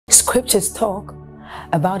Scriptures talk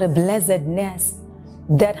about a blessedness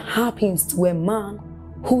that happens to a man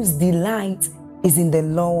whose delight is in the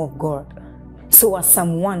law of God. So as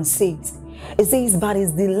Psalm 1 says, it says, but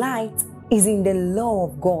his delight is in the law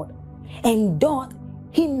of God, and doth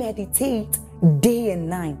he meditate day and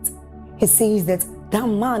night. He says that that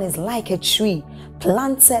man is like a tree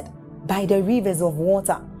planted by the rivers of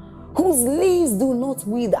water, whose leaves do not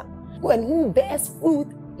wither, and who bears fruit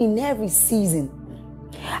in every season.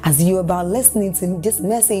 As you're about listening to this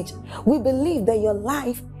message, we believe that your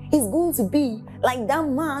life is going to be like that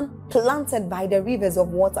man planted by the rivers of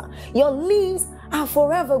water. Your leaves are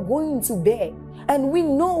forever going to bear. And we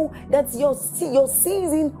know that your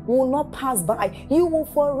season will not pass by. You will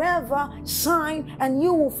forever shine and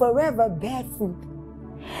you will forever bear fruit.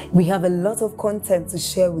 We have a lot of content to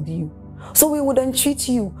share with you. So we would entreat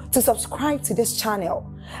you to subscribe to this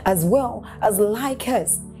channel, as well as like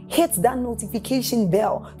us. Hit that notification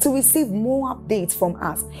bell to receive more updates from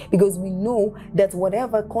us, because we know that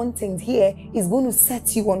whatever content here is going to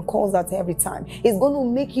set you on course at every time. It's going to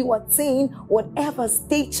make you attain whatever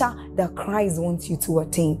stature that Christ wants you to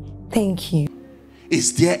attain. Thank you.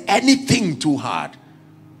 Is there anything too hard?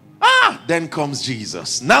 Then comes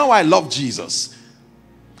Jesus. Now I love Jesus.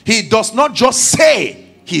 He does not just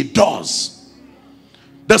say, he does.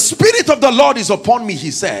 The Spirit of the Lord is upon me,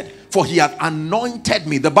 he said, for he hath anointed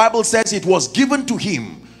me. The Bible says it was given to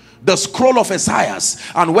him, the scroll of Isaiah,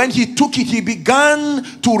 and when he took it, he began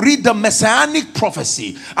to read the messianic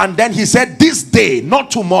prophecy, and then he said, this day, not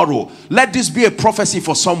tomorrow. Let this be a prophecy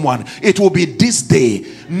for someone. It will be this day,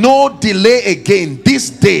 no delay again. This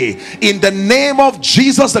day, in the name of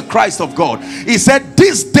Jesus the Christ of God. He said,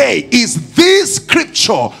 this day is this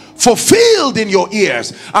scripture fulfilled in your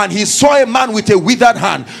ears. And he saw a man with a withered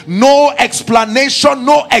hand. No explanation,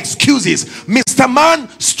 no excuses. Mr. Man,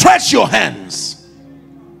 stretch your hands.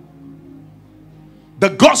 The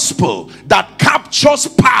gospel that captures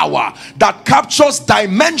power, that captures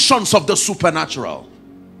dimensions of the supernatural.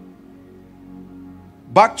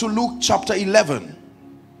 Back to Luke chapter 11.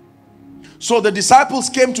 So the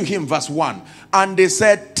disciples came to him, verse 1, and they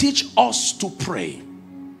said, teach us to pray.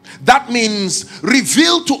 That means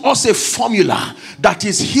reveal to us a formula that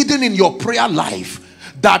is hidden in your prayer life,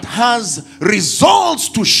 that has results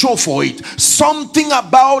to show for it. Something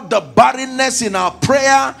about the barrenness in our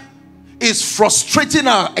prayer is frustrating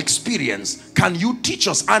our experience. Can you teach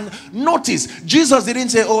us? And notice, Jesus didn't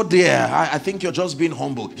say, oh dear, I think you're just being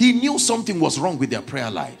humble. He knew something was wrong with their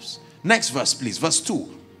prayer lives. Next verse, please. Verse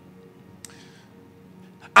 2.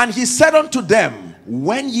 And he said unto them,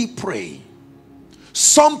 when ye pray,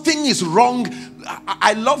 something is wrong.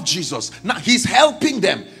 I love Jesus. Now he's helping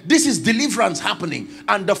them. This is deliverance happening,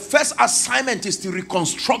 and the first assignment is to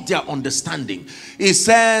reconstruct their understanding. He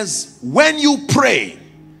says, when you pray,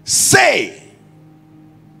 say,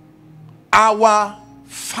 our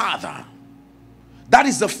Father. That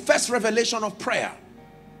is the first revelation of prayer.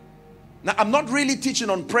 Now I'm not really teaching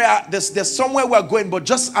on prayer. There's somewhere we're going, but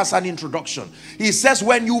just as an introduction, he says,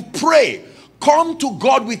 when you pray, come to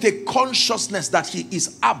God with a consciousness that he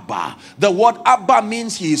is Abba. The word Abba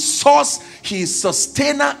means he is source, he is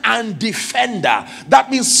sustainer and defender.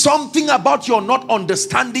 That means something about your not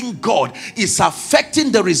understanding God is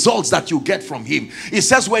affecting the results that you get from him. It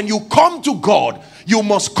says when you come to God, you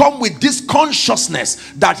must come with this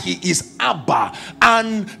consciousness that he is Abba.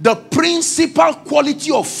 And the principal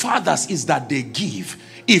quality of fathers is that they give.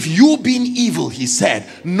 If you being evil, he said,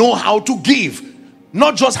 know how to give,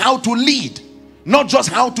 not just how to lead, not just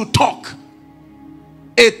how to talk.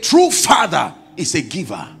 A true father is a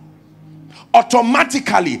giver.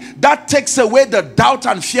 Automatically, that takes away the doubt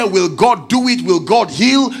and fear. Will God do it? Will God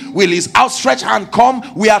heal? Will his outstretched hand come?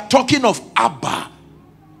 We are talking of Abba,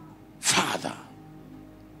 Father.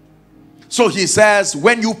 So he says,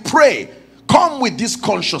 when you pray, come with this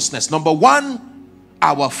consciousness. Number one,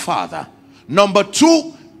 our Father. Number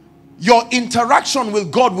two, your interaction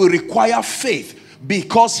with God will require faith,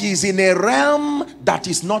 because he is in a realm that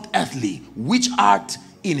is not earthly, which art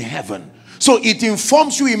in heaven. So it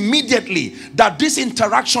informs you immediately that this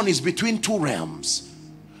interaction is between two realms.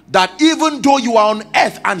 That even though you are on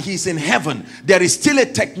earth and he's in heaven, there is still a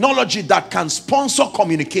technology that can sponsor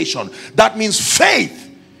communication. That means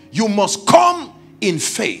faith. You must come in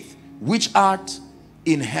faith, which art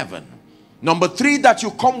in heaven. Number three, that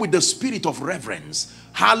you come with the spirit of reverence.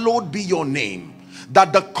 Hallowed be your name.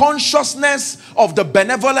 That the consciousness of the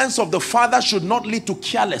benevolence of the Father should not lead to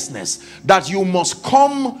carelessness. That you must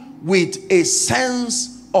come with a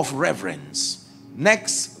sense of reverence.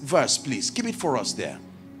 Next verse, please. Keep it for us there.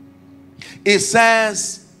 It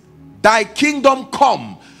says, thy kingdom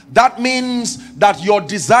come, That means that your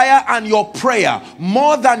desire and your prayer,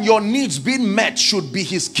 more than your needs being met, should be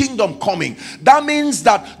his kingdom coming. That means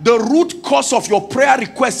that the root cause of your prayer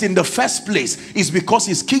request in the first place is because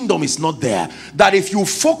his kingdom is not there. That if you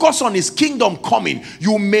focus on his kingdom coming,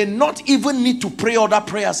 you may not even need to pray other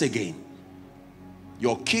prayers again.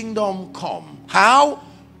 Your kingdom come. How?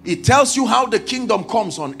 It tells you how the kingdom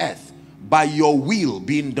comes on earth. By your will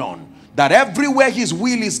being done. That everywhere his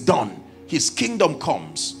will is done, his kingdom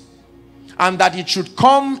comes. And that it should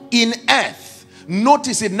come in earth.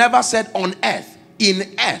 Notice it never said on earth.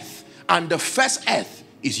 In earth. And the first earth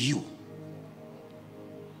is you.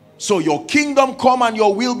 So your kingdom come and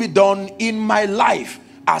your will be done in my life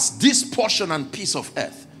as this portion and piece of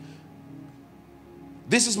earth.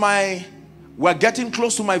 This is we're getting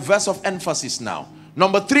close to my verse of emphasis now.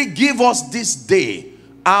 Number 3, give us this day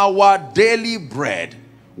our daily bread.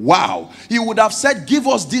 Wow. He would have said, give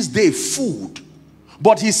us this day food.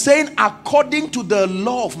 But he's saying, according to the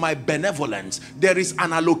law of my benevolence, there is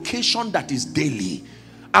an allocation that is daily.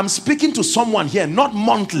 I'm speaking to someone here, not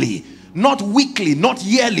monthly, not weekly, not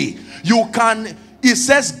yearly. It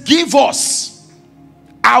says, give us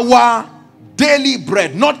our daily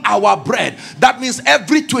bread, not our bread. That means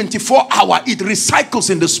every 24 hours, it recycles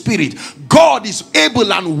in the spirit. God is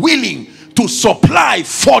able and willing to supply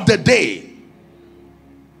for the day.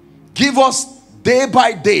 Give us day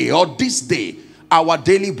by day, or this day, our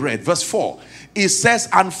daily bread. Verse 4, it says,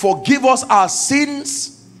 and forgive us our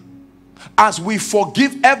sins as we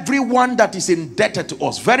forgive everyone that is indebted to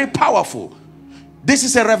us. Very powerful. This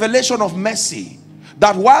is a revelation of mercy.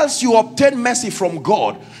 That whilst you obtain mercy from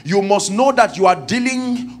God, you must know that you are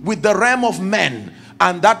dealing with the realm of men.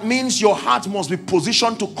 And that means your heart must be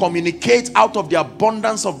positioned to communicate out of the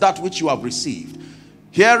abundance of that which you have received.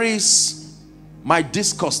 Here is my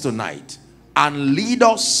discourse tonight. And lead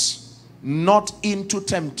us not into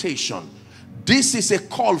temptation. This is a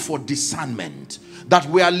call for discernment. That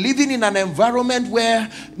we are living in an environment where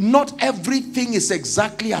not everything is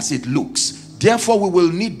exactly as it looks. Therefore, we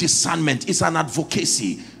will need discernment. It's an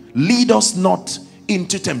advocacy. Lead us not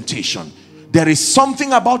into temptation. There is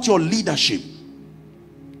something about your leadership.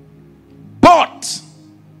 But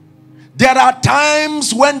there are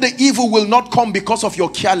times when the evil will not come because of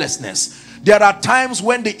your carelessness. There are times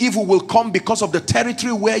when the evil will come because of the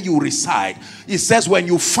territory where you reside. It says when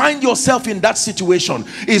you find yourself in that situation,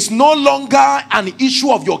 it's no longer an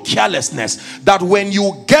issue of your carelessness. That when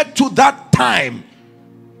you get to that time,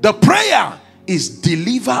 the prayer is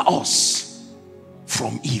deliver us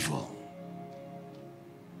from evil.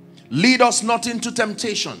 Lead us not into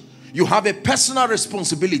temptation. You have a personal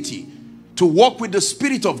responsibility to walk with the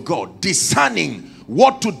Spirit of God, discerning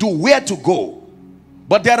what to do, where to go.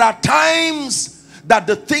 But there are times that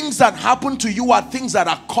the things that happen to you are things that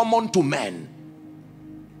are common to men.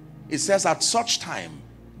 It says at such time,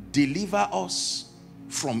 deliver us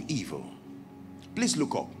from evil. Please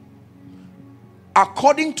look up.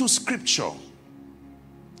 According to scripture,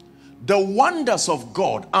 the wonders of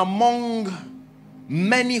God among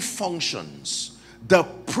many functions, the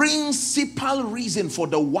principal reason for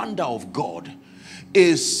the wonder of God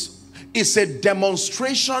is a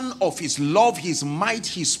demonstration of his love, his might,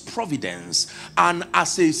 his providence, and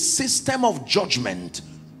as a system of judgment.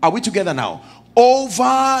 Are we together now?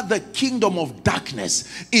 Over the kingdom of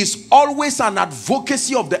darkness is always an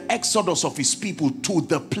advocacy of the exodus of his people to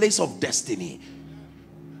the place of destiny.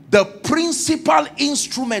 The principal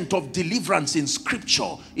instrument of deliverance in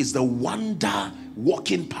scripture is the wonder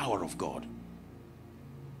working power of God.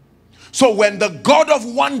 So when the God of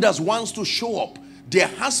wonders wants to show up, there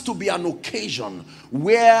has to be an occasion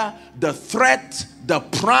where the threat, the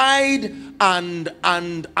pride, and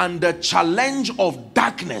the challenge of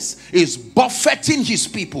darkness is buffeting his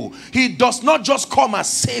people. He does not just come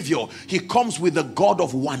as savior, he comes with the God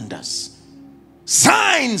of wonders.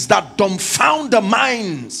 Signs that dumbfound the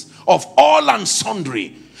minds of all and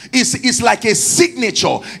sundry. It's like a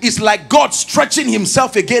signature. It's like God stretching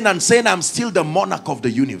himself again and saying, I'm still the monarch of the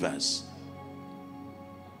universe.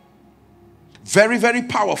 Very, very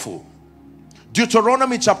powerful.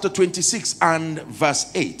 Deuteronomy chapter 26 and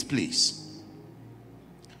verse 8, please.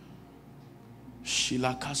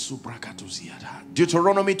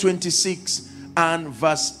 Deuteronomy 26 and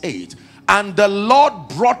verse 8. And the Lord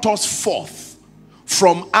brought us forth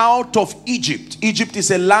from out of Egypt. Egypt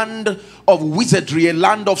is a land of wizardry, a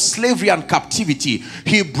land of slavery and captivity.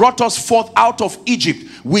 He brought us forth out of Egypt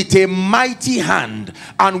with a mighty hand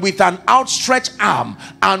and with an outstretched arm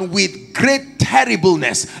and with great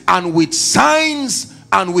terribleness and with signs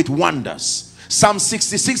and with wonders. Psalm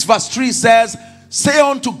 66 verse 3 says, Say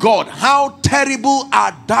unto God, how terrible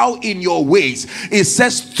art thou in your ways. It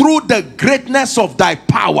says, through the greatness of thy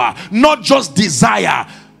power, not just desire.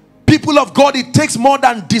 People of God, it takes more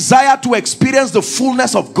than desire to experience the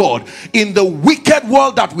fullness of God in the wicked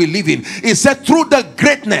world that we live in. It said, through the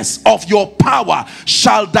greatness of your power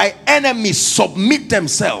shall thy enemies submit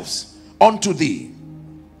themselves unto thee.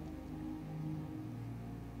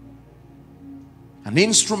 An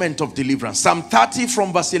instrument of deliverance. Psalm 30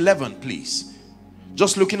 from verse 11, please.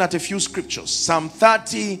 Just looking at a few scriptures. Psalm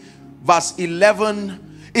 30 verse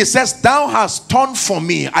 11. It says, thou hast turned for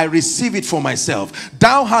me, I receive it for myself.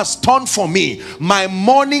 Thou hast turned for me my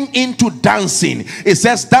mourning into dancing. It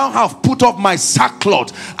says, thou hast put off my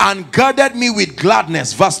sackcloth and girded me with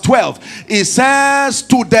gladness. Verse 12. It says,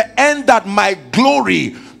 to the end that my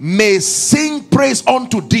glory may sing praise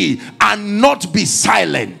unto thee and not be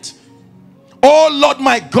silent. Oh Lord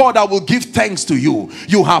my God, I will give thanks to you.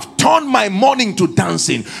 You have turned my mourning to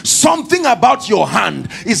dancing. Something about your hand.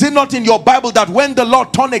 Is it not in your Bible that when the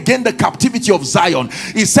Lord turned again the captivity of Zion,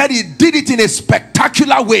 he said he did it in a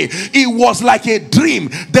spectacular way. It was like a dream.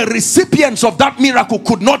 The recipients of that miracle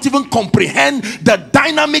could not even comprehend the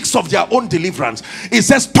dynamics of their own deliverance. It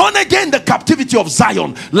says, turn again the captivity of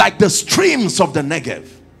Zion like the streams of the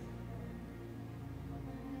Negev.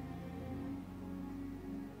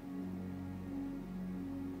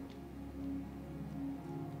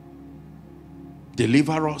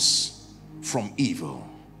 Deliver us from evil.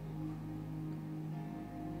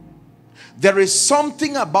 There is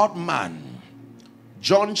something about man.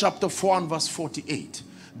 John chapter 4 and verse 48.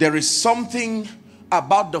 There is something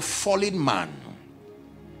about the fallen man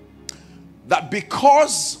that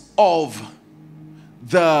because of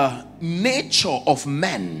the nature of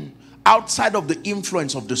men outside of the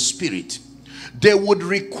influence of the Spirit, they would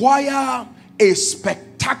require a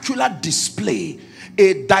spectacular display,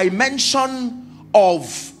 a dimension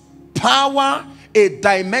of power, a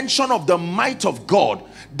dimension of the might of God.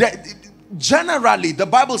 Generally, the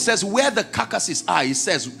Bible says where the carcasses are, it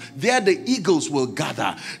says there the eagles will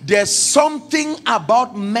gather. There's something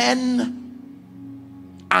about men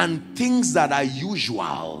and things that are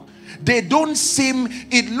usual. They don't seem,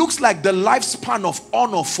 it looks like the lifespan of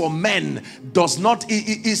honor for men does not,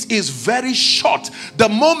 is very short. The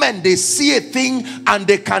moment they see a thing and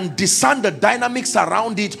they can discern the dynamics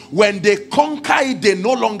around it, when they conquer it, they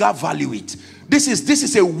no longer value it. This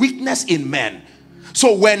is a weakness in men.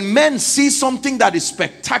 So when men see something that is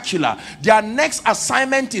spectacular, their next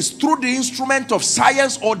assignment is through the instrument of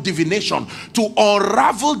science or divination to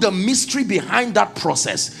unravel the mystery behind that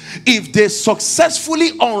process. If they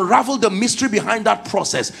successfully unravel the mystery behind that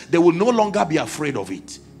process, they will no longer be afraid of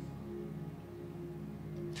it.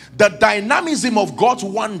 The dynamism of God's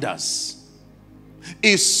wonders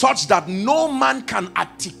is such that no man can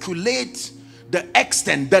articulate the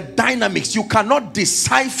extent, the dynamics. You cannot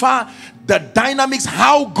decipher the dynamics,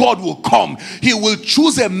 how God will come. He will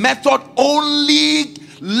choose a method only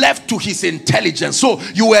left to his intelligence. So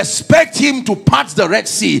you expect him to part the Red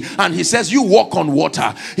Sea and he says you walk on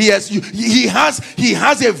water. He has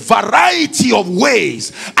a variety of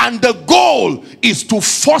ways, and the goal is to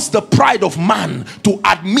force the pride of man to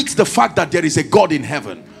admit the fact that there is a God in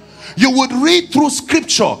heaven. You would read through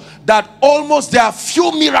scripture that almost there are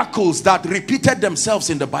few miracles that repeated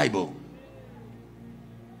themselves in the Bible.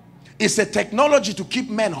 It's a technology to keep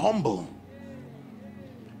men humble,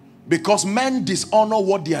 because men dishonor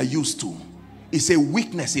what they are used to. It's a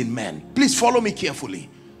weakness in men. Please follow me carefully.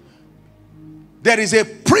 There is a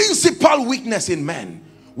principal weakness in men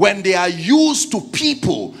when they are used to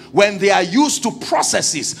people, when they are used to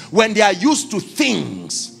processes, when they are used to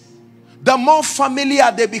things. The more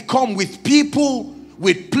familiar they become with people,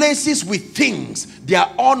 with places, with things, their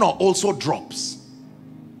honor also drops.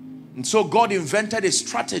 And so God invented a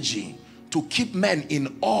strategy to keep men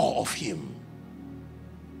in awe of him.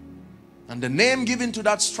 And the name given to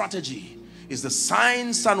that strategy is the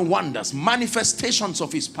signs and wonders, manifestations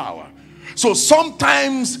of his power. So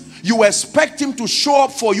sometimes you expect him to show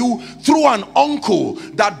up for you through an uncle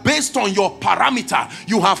that based on your parameter,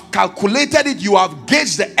 you have calculated it, you have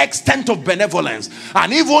gauged the extent of benevolence.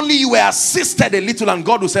 And if only you were assisted a little, and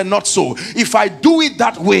God will say, not so. If I do it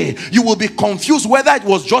that way, you will be confused whether it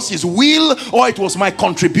was just his will or it was my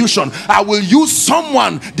contribution. I will use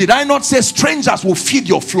someone. Did I not say strangers will feed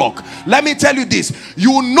your flock? Let me tell you this.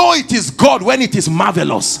 You know it is God when it is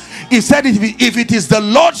marvelous. He said, if it is the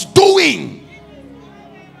Lord's doing.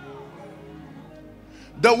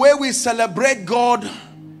 The way we celebrate God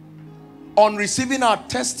on receiving our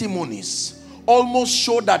testimonies almost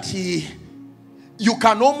show that he you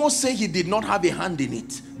can almost say he did not have a hand in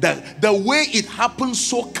it. The way it happened,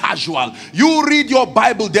 so casual. You read your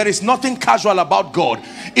Bible, there is nothing casual about God.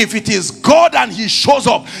 If it is God and he shows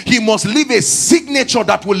up, he must leave a signature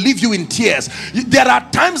that will leave you in tears. There are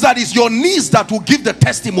times that it's your knees that will give the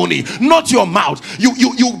testimony, not your mouth.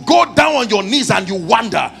 You go down on your knees and you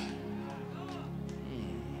wonder.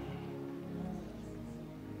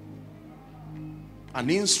 An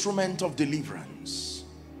instrument of deliverance.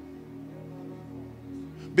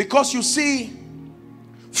 Because you see,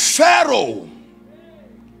 Pharaoh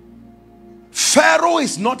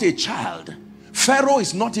is not a child. Pharaoh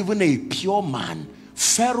is not even a pure man.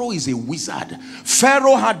 Pharaoh is a wizard.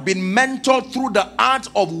 Pharaoh had been mentored through the art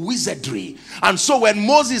of wizardry. And so when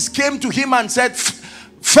Moses came to him and said,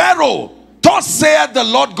 Pharaoh, thus saith the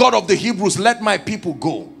Lord God of the Hebrews, let my people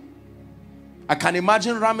go. I can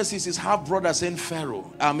imagine Ramesses, his half-brother, saying,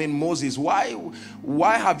 Moses,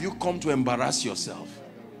 why have you come to embarrass yourself?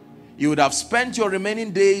 You would have spent your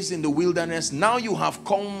remaining days in the wilderness. Now you have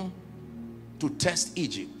come to test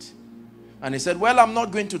Egypt. And he said, well, I'm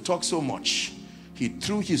not going to talk so much. He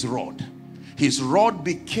threw his rod. His rod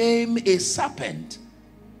became a serpent.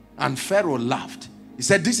 And Pharaoh laughed. He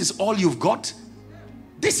said, this is all you've got?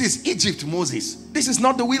 This is Egypt, Moses. This is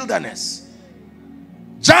not the wilderness.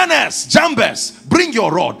 Jambres, bring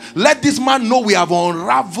your rod. Let this man know we have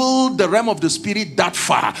unraveled the realm of the spirit that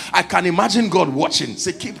far. I can imagine God watching.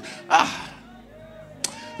 Say,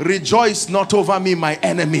 rejoice not over me, my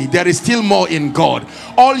enemy. There is still more in God.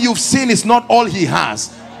 All you've seen is not all he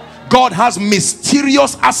has. God has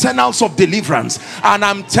mysterious arsenals of deliverance, and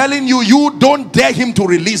I'm telling you, you don't dare him to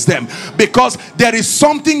release them, because there is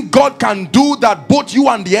something God can do that both you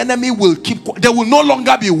and the enemy will keep. There will no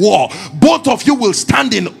longer be war. Both of you will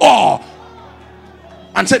stand in awe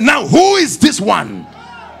and say, now who is this one?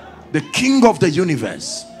 The King of the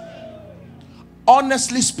universe.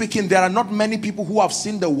 Honestly speaking, there are not many people who have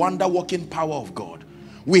seen the wonder-working power of God.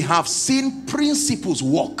 We have seen principles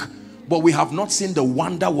work, but we have not seen the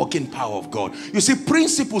wonder-working power of God. You see,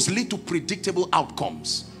 principles lead to predictable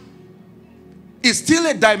outcomes. It's still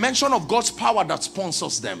a dimension of God's power that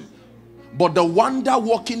sponsors them. But the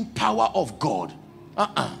wonder-working power of God,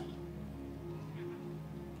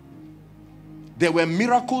 There were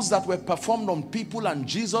miracles that were performed on people, and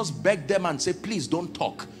Jesus begged them and said, please don't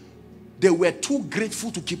talk. They were too grateful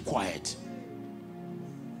to keep quiet.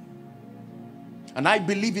 And I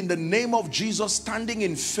believe in the name of Jesus, standing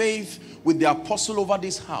in faith with the apostle over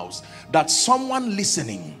this house, that someone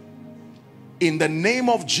listening, in the name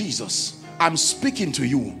of Jesus, I'm speaking to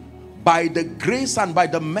you by the grace and by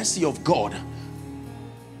the mercy of God,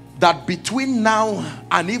 that between now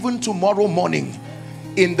and even tomorrow morning,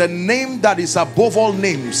 in the name that is above all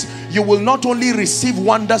names, you will not only receive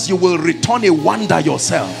wonders, you will return a wonder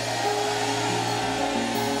yourself.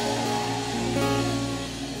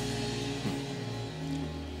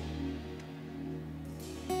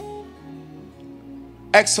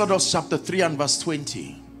 Exodus chapter 3 and verse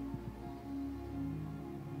 20.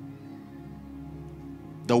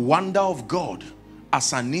 The wonder of God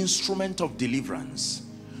as an instrument of deliverance.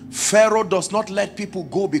 Pharaoh does not let people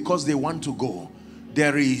go because they want to go.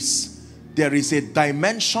 There is a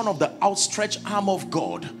dimension of the outstretched arm of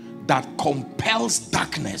God that compels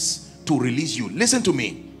darkness to release you. Listen to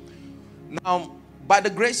me. Now, by the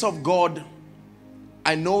grace of God,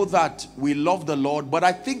 I know that we love the Lord, but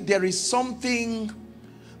I think there is something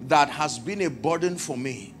that has been a burden for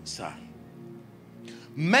me, sir.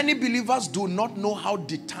 Many believers do not know how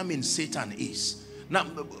determined Satan is. Now,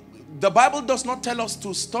 the Bible does not tell us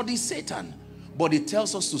to study Satan, but it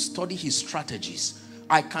tells us to study his strategies.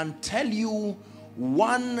 I can tell you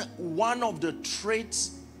one of the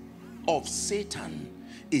traits of Satan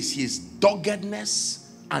is his doggedness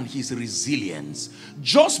and his resilience.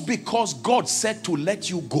 Just because God said to let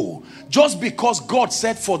you go, just because God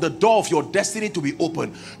said for the door of your destiny to be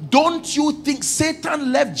open, don't you think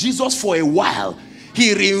Satan left Jesus for a while?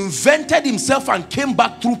 He reinvented himself and came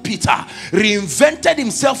back through Peter, reinvented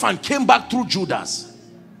himself and came back through Judas.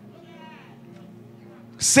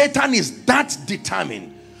 Satan is that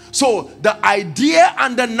determined. So the idea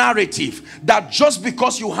and the narrative that just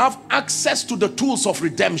because you have access to the tools of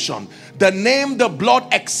redemption, the name, the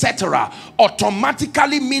blood, etc.,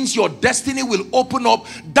 automatically means your destiny will open up,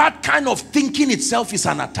 that kind of thinking itself is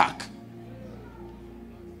an attack.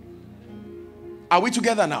 Are we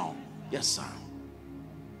together now? Yes, sir.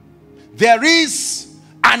 There is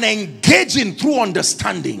an engaging through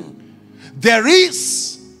understanding. There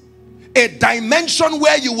is a dimension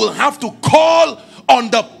where you will have to call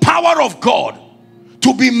on the power of God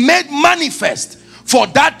to be made manifest for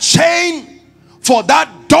that chain, for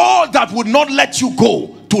that door that would not let you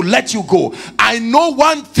go, to let you go. I know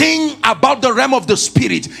one thing about the realm of the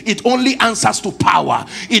spirit: it only answers to power.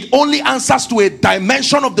 It only answers to a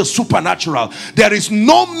dimension of the supernatural. There is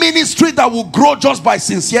no ministry that will grow just by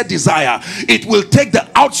sincere desire. It will take the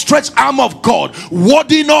outstretched arm of God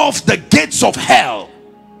warding off the gates of hell.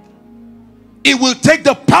 It will take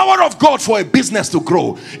the power of God for a business to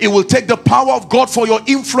grow. It will take the power of God for your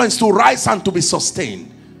influence to rise and to be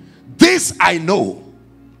sustained. This I know.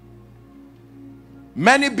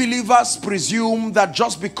 Many believers presume that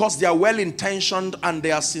just because they are well-intentioned and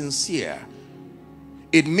they are sincere,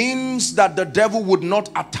 it means that the devil would not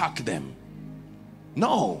attack them.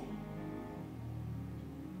 No.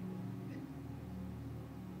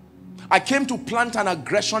 I came to plant an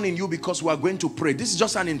aggression in you because we are going to pray. This is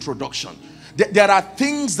just an introduction. There are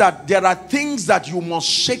things that you must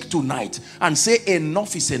shake tonight and say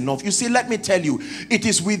enough is enough. You see, let me tell you, it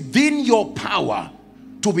is within your power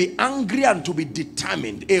to be angry and to be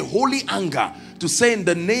determined, a holy anger, to say, in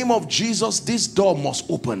the name of Jesus, this door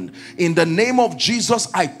must open. In the name of Jesus,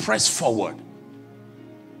 I press forward.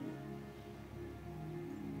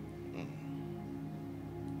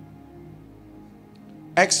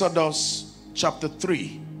 Exodus chapter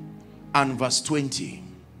 3 and verse 20.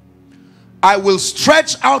 I will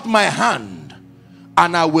stretch out my hand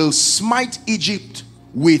and I will smite Egypt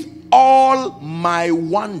with all my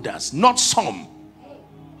wonders, not some.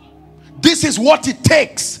 This is what it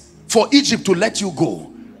takes for Egypt to let you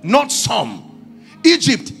go, not some.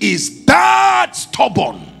 Egypt is that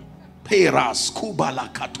stubborn. Please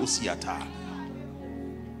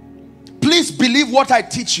believe what I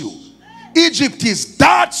teach you. Egypt is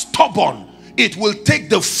that stubborn. It will take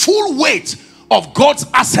the full weight of God's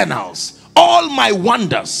arsenals, all my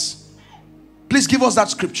wonders. Please give us that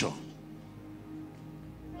scripture.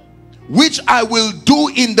 Which I will do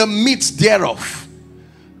in the midst thereof.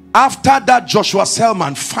 After that, Joshua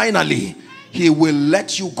Selman, finally, he will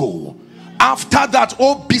let you go. After that,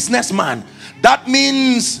 oh businessman, that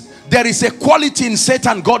means there is a quality in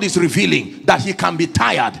Satan God is revealing, that he can be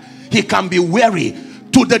tired, he can be weary.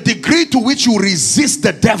 To the degree to which you resist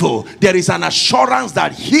the devil, there is an assurance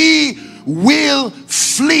that he will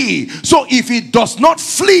flee. So if he does not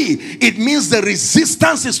flee, it means the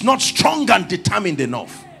resistance is not strong and determined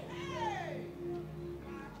enough.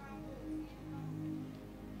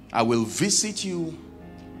 I will visit you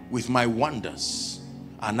with my wonders,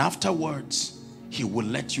 and afterwards he will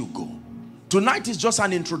let you go. Tonight is just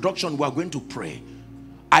an introduction. We are going to pray.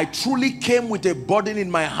 I truly came with a burden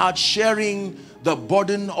in my heart, sharing the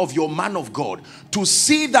burden of your man of God, to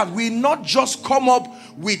see that we not just come up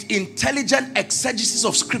with intelligent exegesis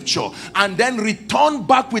of scripture and then return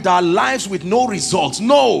back with our lives with no results.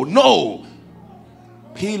 No, no.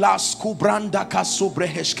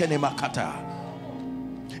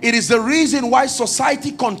 It is the reason why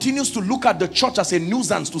society continues to look at the church as a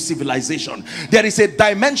nuisance to civilization. There is a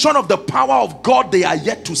dimension of the power of God they are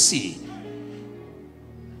yet to see,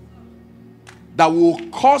 that will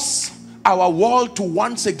cause our world to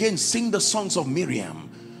once again sing the songs of Miriam.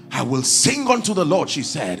 I will sing unto the Lord, she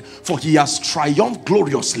said, for he has triumphed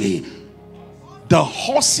gloriously. The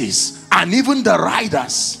horses and even the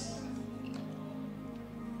riders.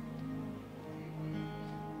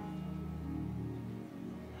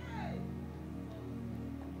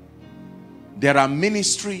 There are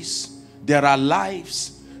ministries, there are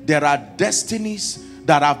lives, there are destinies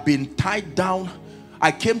that have been tied down.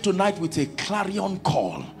 I came tonight with a clarion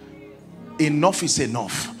call. Enough is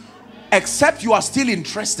enough. Except you are still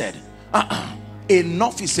interested.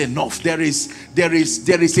 Enough is enough. There is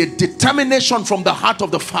a determination from the heart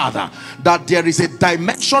of the Father that there is a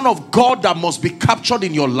dimension of God that must be captured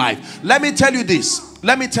in your life. Let me tell you this.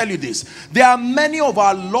 Let me tell you this. There are many of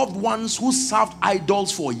our loved ones who served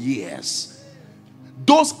idols for years.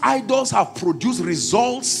 Those idols have produced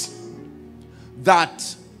results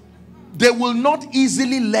that they will not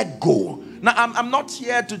easily let go. Now, I'm not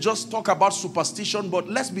here to just talk about superstition, but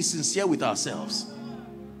let's be sincere with ourselves.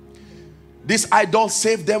 This idol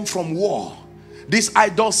saved them from war. This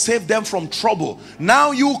idol saved them from trouble. Now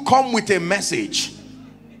you come with a message,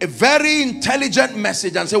 a very intelligent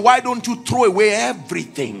message, and say, why don't you throw away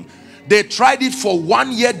everything? They tried it for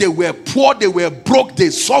 1 year. They were poor. They were broke. They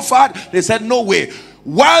suffered. They said, no way.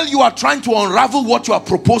 While you are trying to unravel what you are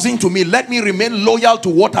proposing to me, let me remain loyal to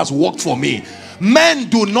what has worked for me. Men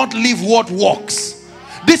do not live what works.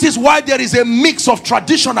 This is why there is a mix of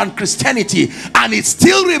tradition and Christianity, and it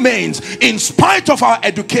still remains in spite of our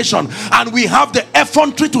education. And we have the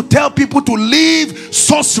effrontery to tell people to leave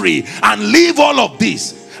sorcery and leave all of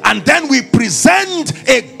this, and then we present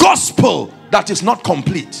a gospel that is not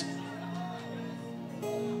complete.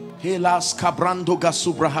 We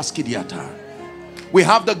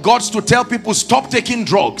have the guts to tell people stop taking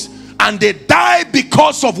drugs, and they die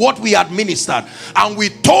because of what we administered, and we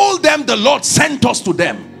told them the Lord sent us to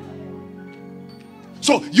them.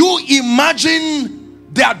 So you imagine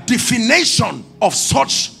their definition of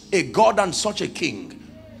such a God and such a king.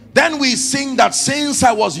 Then we sing that since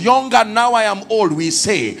I was young and now I am old, we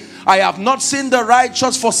say, I have not seen the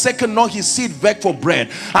righteous forsaken nor his seed beg for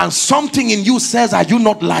bread. And something in you says, are you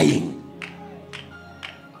not lying?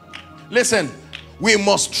 Listen, we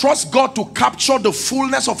must trust God to capture the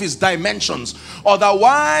fullness of his dimensions.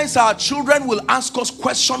 Otherwise, our children will ask us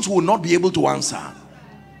questions we will not be able to answer.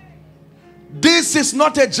 This is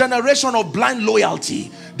not a generation of blind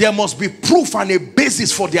loyalty. There must be proof and a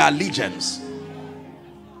basis for their allegiance.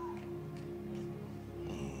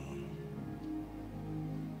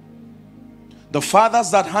 The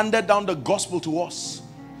fathers that handed down the gospel to us,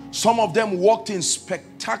 some of them walked in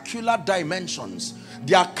spectacular dimensions.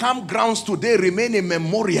 Their campgrounds today remain a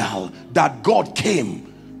memorial that God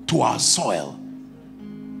came to our soil.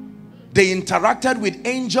 They interacted with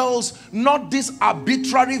angels, not these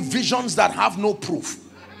arbitrary visions that have no proof.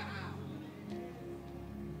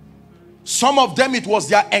 Some of them, it was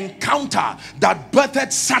their encounter that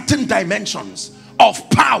birthed certain dimensions of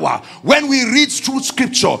power. When we read through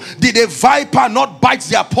scripture, did a viper not bite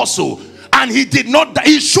the apostle? And he did not die.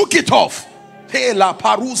 He shook it off.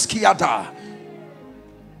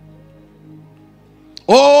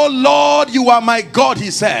 Oh Lord, you are my God,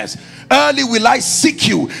 he says. Early will I seek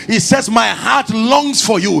you. He says, my heart longs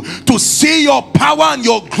for you, to see your power and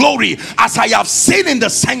your glory as I have seen in the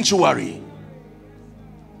sanctuary.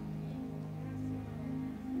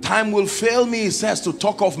 Time will fail me, he says, to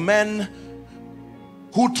talk of men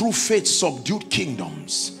who through faith subdued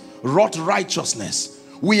kingdoms, wrought righteousness.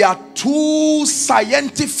 We are too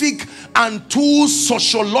scientific and too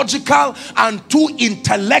sociological and too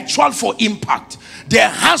intellectual for impact. There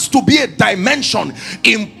has to be a dimension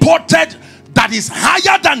imported that is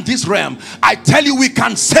higher than this realm. I tell you, we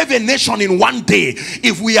can save a nation in one day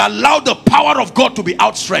if we allow the power of God to be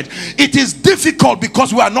outstretched. It is difficult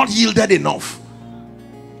because we are not yielded enough.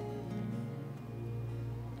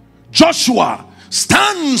 Joshua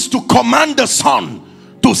stands to command the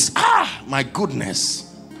sun to, my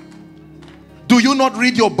goodness. Do you not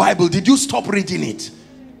read your Bible? Did you stop reading it?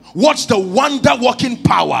 Watch the wonder working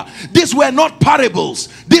power. These were not parables.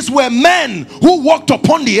 These were men who walked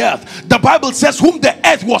upon the earth. The Bible says whom the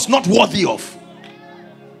earth was not worthy of.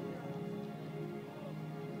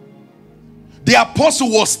 The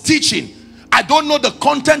apostle was teaching. I don't know the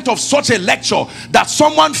content of such a lecture that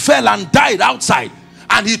someone fell and died outside,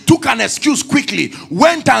 and he took an excuse quickly,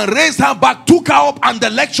 went and raised her back, took her up, and the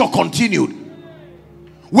lecture continued.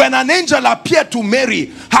 When an angel appeared to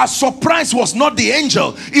Mary, her surprise was not the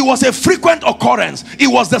angel. It was a frequent occurrence. It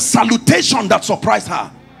was the salutation that surprised her.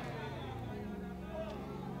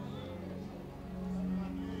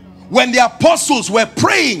 When the apostles were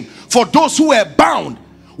praying for those who were bound,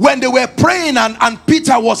 when they were praying and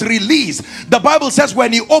Peter was released, the Bible says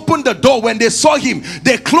when he opened the door, when they saw him,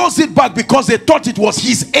 they closed it back because they thought it was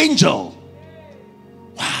his angel.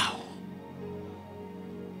 Wow.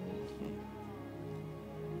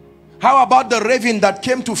 How about the raven that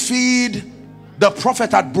came to feed the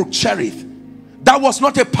prophet at Brook Cherith? That was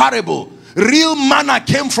not a parable. Real manna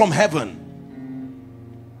came from heaven.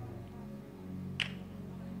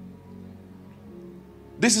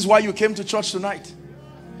 This is why you came to church tonight.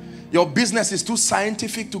 Your business is too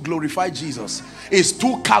scientific to glorify Jesus. It's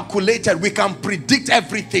too calculated. We can predict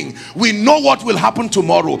everything. We know what will happen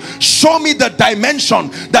tomorrow. Show me the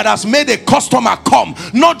dimension that has made a customer come,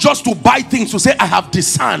 not just to buy things, to say, I have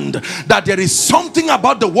discerned that there is something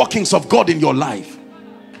about the workings of God in your life.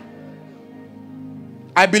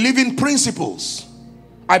 I believe in principles.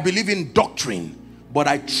 I believe in doctrine. But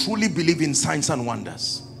I truly believe in signs and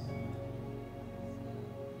wonders.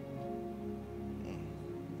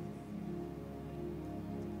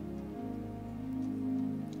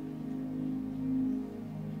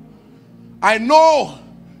 I know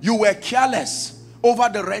you were careless over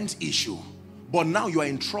the rent issue, but now you are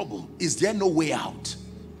in trouble. Is there no way out?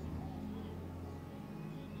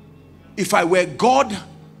 If I were God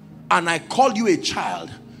and I called you a child,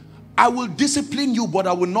 I will discipline you, but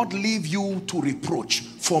I will not leave you to reproach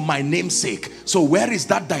for my name's sake. So where is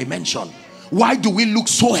that dimension? Why do we look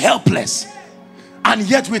so helpless? And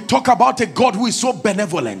yet we talk about a God who is so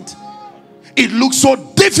benevolent. It looks so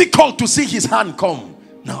difficult to see his hand come.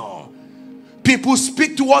 No. People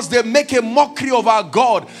speak to us, they make a mockery of our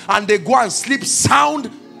God, and they go and sleep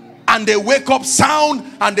sound, and they wake up sound,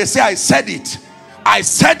 and they say, I said it. I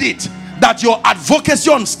said it. that your advocacy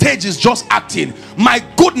on stage is just acting. My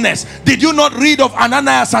goodness, did you not read of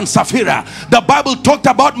Ananias and Sapphira? The Bible talked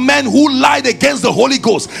about men who lied against the Holy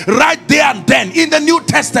Ghost right there and then in the New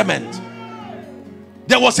Testament.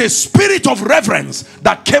 There was a spirit of reverence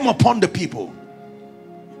that came upon the people.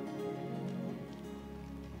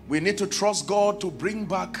 We need to trust God to bring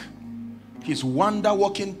back his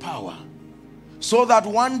wonder-working power, so that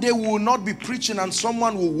one day we will not be preaching and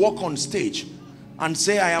someone will walk on stage and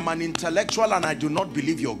say, I am an intellectual and I do not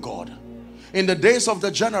believe your God. In the days of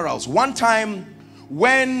the generals, one time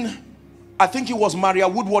when I think it was Maria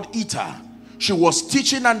Woodward-Eater, she was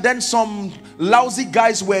teaching, and then some lousy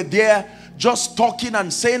guys were there just talking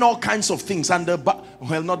and saying all kinds of things. And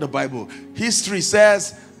well, not the Bible, history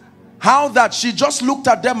says how that she just looked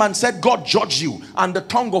at them and said, God judge you. And the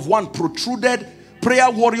tongue of one protruded.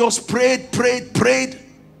 Prayer warriors prayed,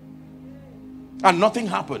 and nothing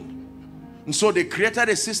happened. And so they created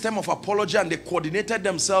a system of apology, and they coordinated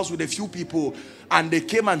themselves with a few people, and they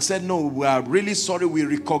came and said, no, we are really sorry, we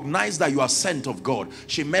recognize that you are sent of God.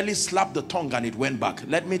 She merely slapped the tongue and it went back.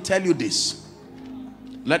 Let me tell you this.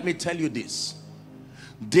 Let me tell you this.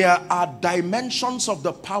 There are dimensions of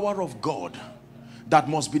the power of God that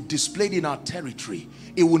must be displayed in our territory.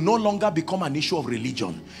 It will no longer become an issue of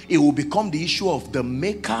religion. It will become the issue of the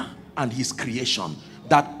Maker and his creation.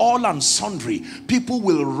 That all and sundry people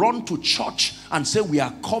will run to church and say, we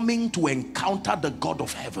are coming to encounter the God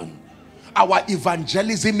of heaven. Our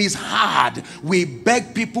evangelism is hard. We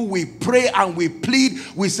beg people, we pray and we plead.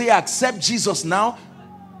 We say, accept Jesus now.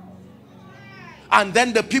 And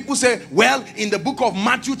then the people say, well, in the book of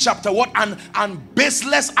Matthew chapter what? And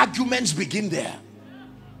baseless arguments begin there.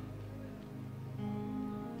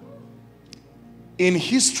 In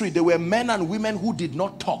history, there were men and women who did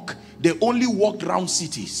not talk. They only walked around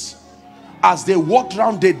cities. As they walked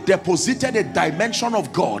around, they deposited a dimension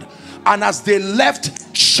of God. And as they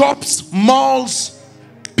left shops, malls,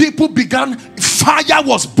 people began, fire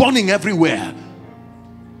was burning everywhere.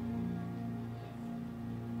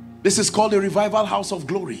 This is called the Revival House of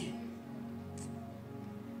Glory.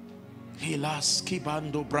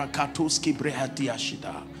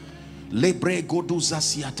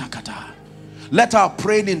 Let our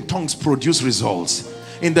praying in tongues produce results.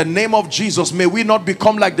 In the name of Jesus, may we not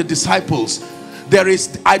become like the disciples.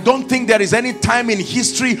 I don't think there is any time in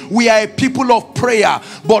history we are a people of prayer,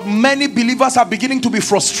 but many believers are beginning to be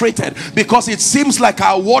frustrated because it seems like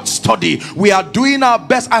our word study, we are doing our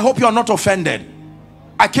best. I hope you are not offended.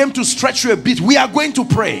 I came to stretch you a bit. We are going to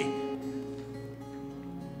pray.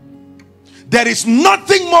 There is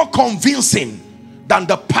nothing more convincing than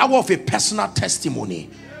the power of a personal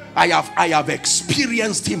testimony. I have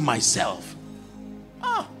experienced him myself.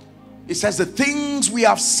 It says the things we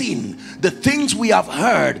have seen, the things we have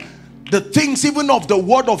heard, the things even of the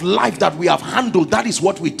word of life that we have handled, that is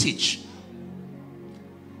what we teach.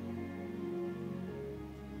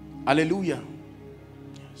 Hallelujah.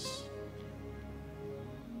 Yes.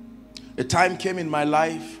 A time came in my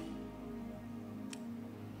life,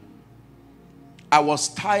 I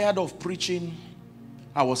was tired of preaching.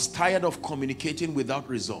 I was tired of communicating without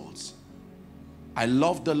results. I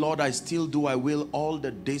love the Lord, I still do, I will all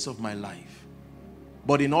the days of my life.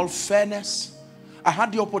 But in all fairness, I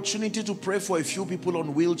had the opportunity to pray for a few people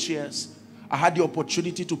on wheelchairs. I had the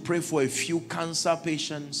opportunity to pray for a few cancer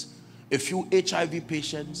patients, a few HIV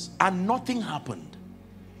patients, and nothing happened.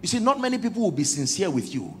 You see, not many people will be sincere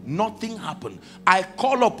with you. Nothing happened. I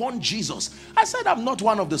call upon Jesus. I said, I'm not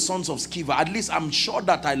one of the sons of Sceva. At least I'm sure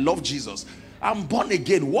that I love Jesus. I'm born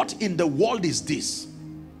again. What in the world is this?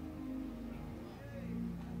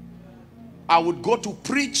 I would go to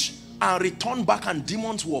preach and return back and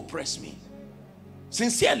demons will oppress me.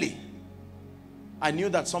 Sincerely, I knew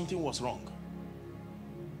that something was wrong.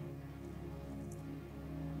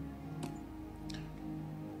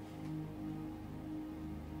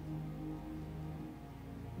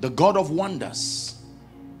 The God of wonders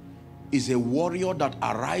is a warrior that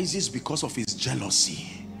arises because of his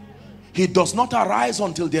jealousy. He does not arise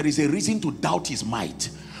until there is a reason to doubt his might.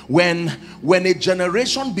 When a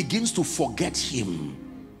generation begins to forget him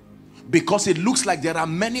because it looks like there are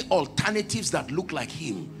many alternatives that look like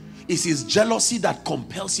him, it's his jealousy that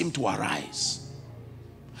compels him to arise.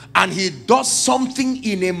 And he does something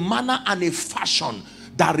in a manner and a fashion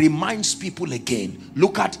that reminds people again.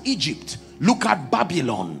 Look at Egypt. Look at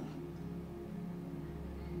Babylon.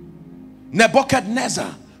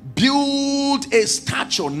 Nebuchadnezzar built a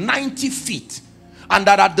statue 90 feet, and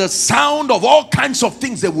that at the sound of all kinds of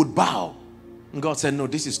things they would bow. And God said, no,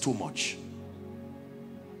 this is too much.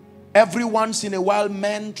 Every once in a while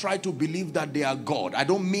men try to believe that they are God. I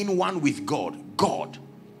don't mean one with God. God.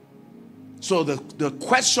 So the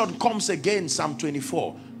question comes again, Psalm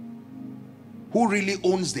 24. Who really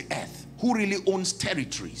owns the earth? Who really owns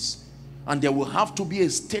territories? And there will have to be a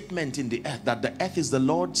statement in the earth that the earth is the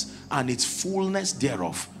Lord's and its fullness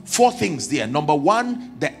thereof. 4 things there. Number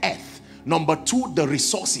 1, the earth. Number 2, the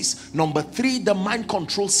resources. Number 3, the mind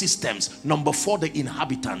control systems. Number 4, the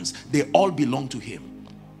inhabitants. They all belong to him.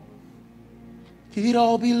 It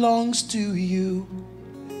all belongs to you.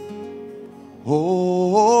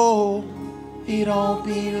 Oh, it all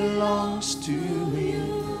belongs to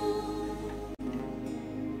you.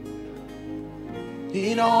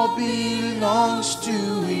 It all belongs to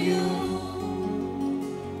you.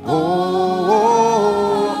 Oh.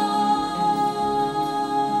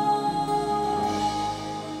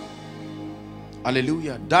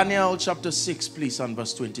 Hallelujah. Daniel chapter 6, please, and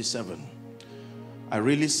verse 27. I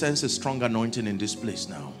really sense a strong anointing in this place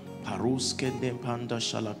now.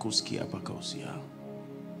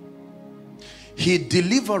 He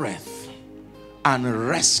delivereth and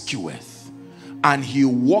rescueth, and he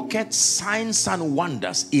worketh signs and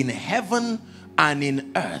wonders in heaven and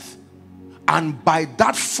in earth. And by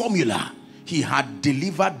that formula, he had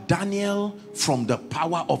delivered Daniel from the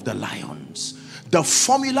power of the lions. The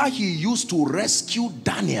formula he used to rescue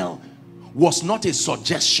Daniel was not a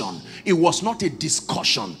suggestion. It was not a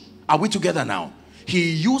discussion. Are we together now?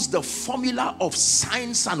 He used the formula of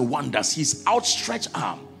signs and wonders, his outstretched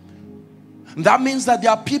arm. That means that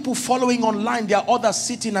there are people following online. There are others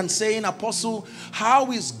sitting and saying, Apostle,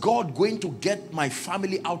 how is God going to get my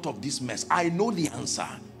family out of this mess? I know the answer.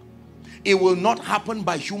 It will not happen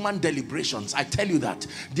by human deliberations. I tell you that.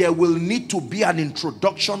 There will need to be an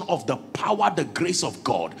introduction of the power, the grace of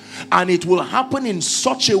God. And it will happen in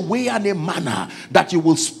such a way and a manner that you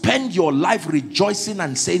will spend your life rejoicing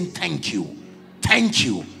and saying, thank you. Thank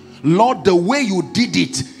you. Lord, the way you did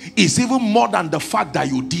it is even more than the fact that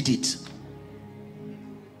you did it.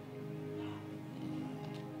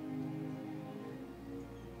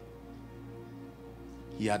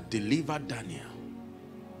 He had delivered Daniel.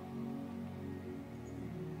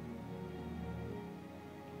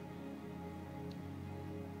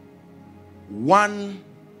 One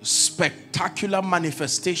spectacular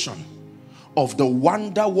manifestation of the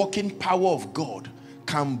wonder-working power of God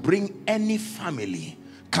can bring any family,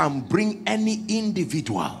 can bring any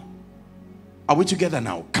individual. Are we together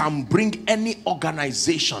now? Can bring any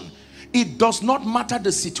organization. It does not matter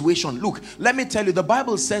the situation. Look, let me tell you, the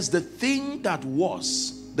Bible says the thing that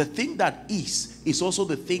was, the thing that is also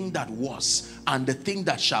the thing that was, and the thing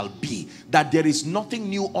that shall be. That there is nothing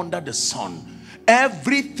new under the sun.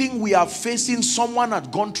 Everything we are facing, someone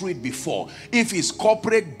had gone through it before. If it's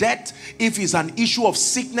corporate debt, if it's an issue of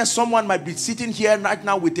sickness, someone might be sitting here right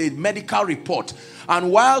now with a medical report.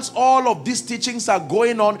 And whilst all of these teachings are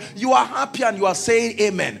going on, you are happy and you are saying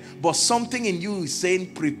amen. But something in you is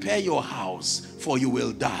saying, prepare your house, for you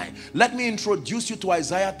will die. Let me introduce you to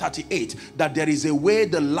Isaiah 38, that there is a way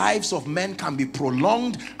the lives of men can be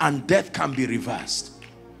prolonged and death can be reversed.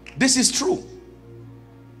 This is true.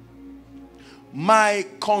 My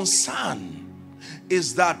concern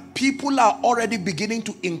is that people are already beginning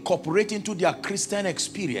to incorporate into their Christian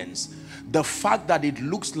experience the fact that it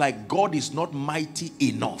looks like God is not mighty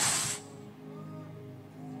enough.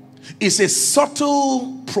 It's a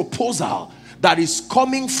subtle proposal that is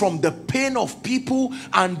coming from the pain of people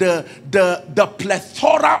and the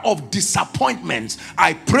plethora of disappointments.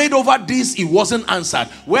 I prayed over this, it wasn't answered.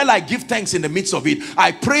 Well, I give thanks in the midst of it.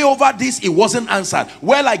 I pray over this, it wasn't answered.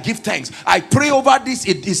 Well, I give thanks. I pray over this,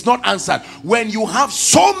 it is not answered. When you have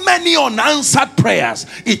so many unanswered prayers,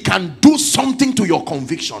 it can do something to your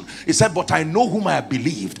conviction. He said, but I know whom I have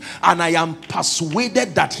believed, and I am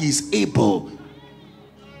persuaded that he is able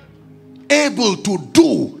to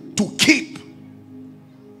do, to keep.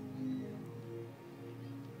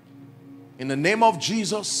 In the name of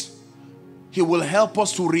Jesus, he will help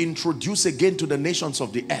us to reintroduce again to the nations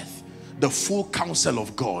of the earth the full counsel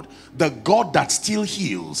of God. The God that still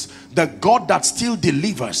heals. The God that still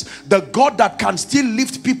delivers. The God that can still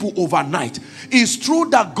lift people overnight. It's true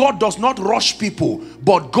that God does not rush people,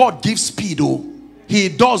 but God gives speed. Oh, he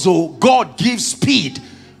does. Oh, God gives speed.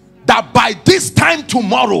 That by this time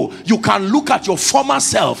tomorrow, you can look at your former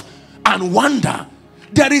self and wonder.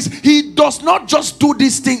 He does not just do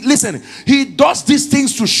these things. Listen, he does these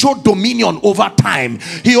things to show dominion over time.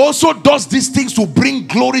 He also does these things to bring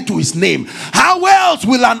glory to his name. How else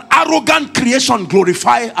will an arrogant creation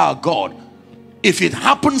glorify our God if it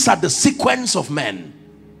happens at the sequence of men?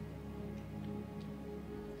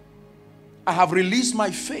 I have released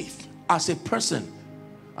my faith as a person,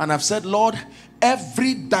 and I've said, Lord,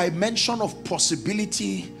 every dimension of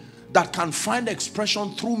possibility that can find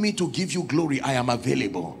expression through me to give you glory, I am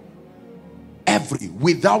available.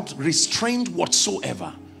 Without restraint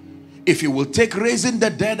whatsoever. If you will take raising the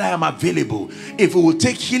dead, I am available. If you will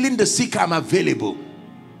take healing the sick, I am available.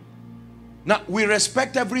 Now, we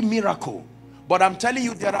respect every miracle, but I'm telling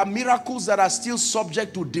you, there are miracles that are still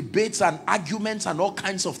subject to debates and arguments and all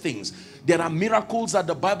kinds of things. There are miracles that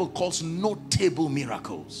the Bible calls notable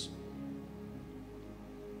miracles.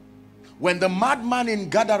 When the madman in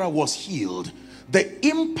Gadara was healed, the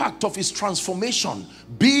impact of his transformation,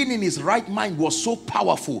 being in his right mind, was so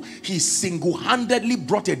powerful. He single-handedly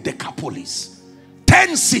brought a Decapolis,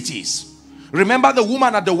 10 cities. Remember the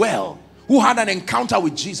woman at the well who had an encounter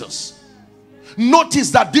with Jesus?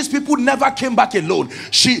 Notice that these people never came back alone.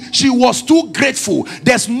 She was too grateful.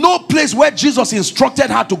 There's no place where Jesus instructed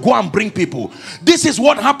her to go and bring people. This is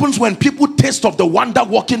what happens when people taste of the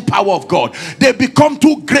wonder-working power of God. They become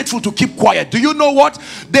too grateful to keep quiet. Do you know what?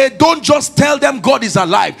 They don't just tell them God is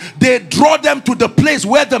alive. They draw them to the place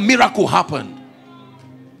where the miracle happened.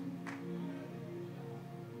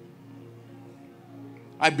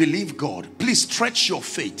 I believe God. Please stretch your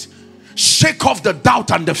faith. Shake off the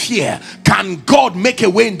doubt and the fear. Can God make a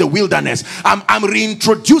way in the wilderness? I'm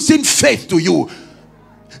reintroducing faith to you.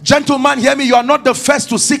 Gentlemen, hear me. You are not the first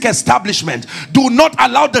to seek establishment. Do not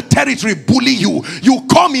allow the territory bully you. You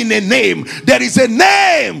come in a name. There is a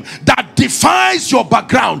name that defies your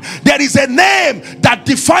background. There is a name that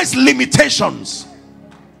defies limitations.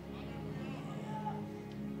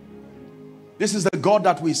 This is the God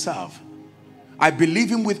that we serve. I believe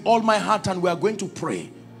him with all my heart, and we are going to pray.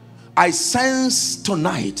 I sense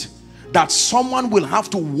tonight that someone will have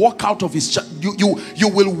to walk out of his you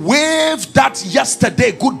will wave that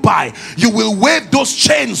yesterday goodbye. You will wave those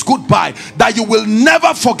chains goodbye, that you will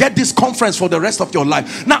never forget this conference for the rest of your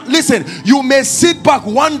life. Now listen, you may sit back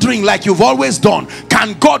wondering like you've always done,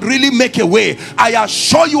 can God really make a way? I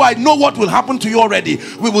assure you, I know what will happen to you already.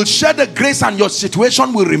 We will share the grace and your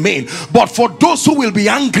situation will remain. But for those who will be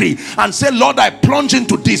angry and say, Lord, I plunge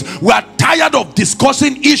into this, we are tired of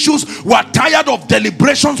discussing issues, we are tired of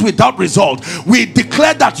deliberations without result, we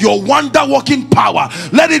declare that your wonder working power,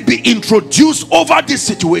 let it be introduced over this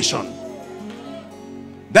situation.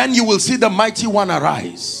 Then you will see the mighty one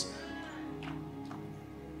arise.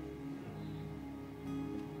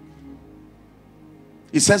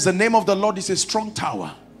 It says the name of the Lord is a strong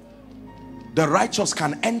tower. The righteous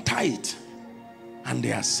can enter it and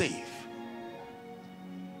they are safe.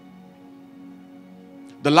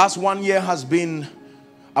 The last 1 year has been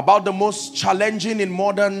about the most challenging in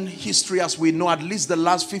modern history, as we know, at least the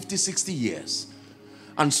last 50, 60 years.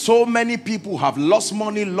 And so many people have lost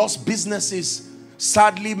money, lost businesses.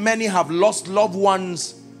 Sadly, many have lost loved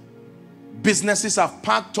ones. Businesses have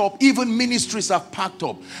packed up, even ministries have packed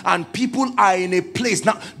up, and people are in a place.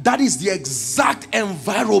 Now, that is the exact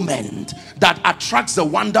environment that attracts the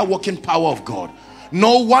wonder-working power of God.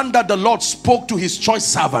 No wonder the Lord spoke to his choice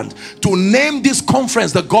servant to name this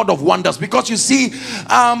conference the God of Wonders. Because you see,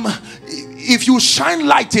 if you shine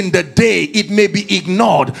light in the day, it may be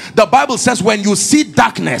ignored. The Bible says when you see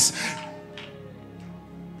darkness,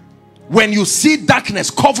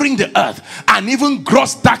 covering the earth, and even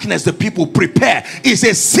gross darkness, the people prepare, is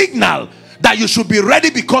a signal that you should be ready,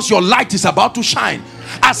 because your light is about to shine.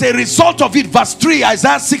 As a result of it, verse 3,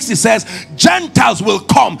 Isaiah 60 says, Gentiles will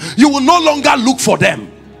come. You will no longer look for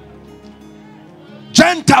them.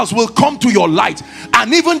 Gentiles will come to your light,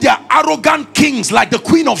 and even their arrogant kings like the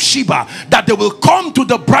Queen of Sheba, that they will come to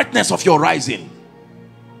the brightness of your rising.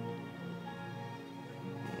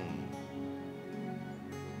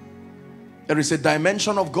 There is a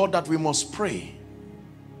dimension of God that we must pray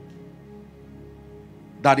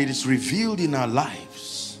that it is revealed in our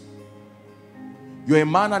lives. You're a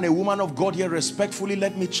man and a woman of God here. Respectfully,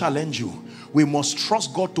 let me challenge you. We must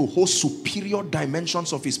trust God to hold superior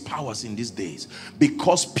dimensions of his powers in these days,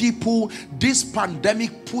 because this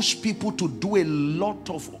pandemic pushed people to do a lot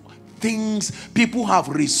of things. People have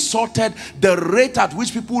resorted. The rate at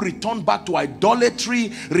which people return back to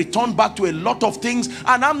idolatry, return back to a lot of things.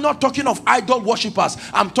 And I'm not talking of idol worshippers.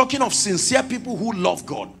 I'm talking of sincere people who love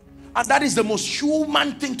God. And that is the most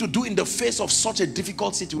human thing to do in the face of such a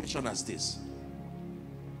difficult situation as this.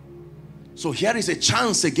 So here is a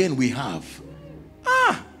chance again we have.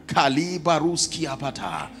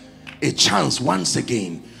 A chance once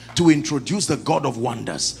again to introduce the God of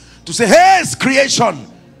wonders. To say, hey, it's creation.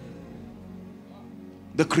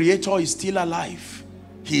 The Creator is still alive.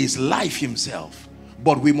 He is life himself.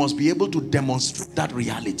 But we must be able to demonstrate that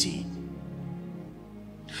reality.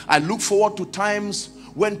 I look forward to times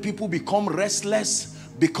when people become restless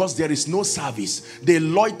because there is no service, they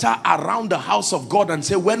loiter around the house of God and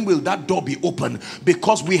say, when will that door be open?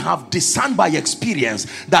 Because we have discerned by experience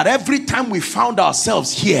that every time we found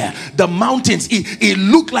ourselves here, the mountains, it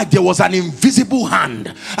looked like there was an invisible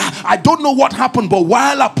hand. I don't know what happened, but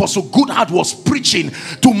while Apostle Goodheart was preaching,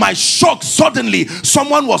 to my shock, suddenly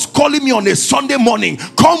someone was calling me on a Sunday morning,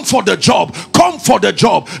 come for the job, come for the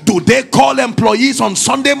job. Do they call employees on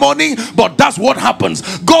Sunday morning? But that's what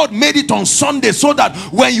happens. God made it on Sunday so that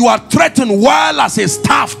when you are threatened while as a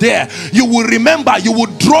staff there, you will remember, you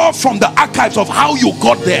will draw from the archives of how you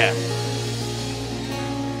got there.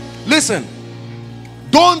 Listen,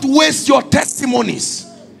 don't waste your testimonies.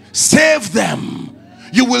 Save them.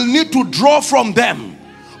 You will need to draw from them.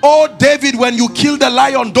 Oh David, when you kill the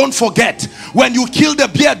lion, don't forget. When you kill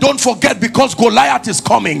the bear, don't forget, because Goliath is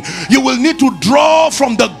coming. You will need to draw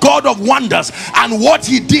from the God of wonders and what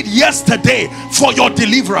he did yesterday for your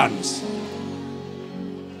deliverance.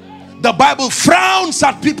 The Bible frowns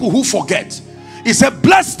at people who forget. It said,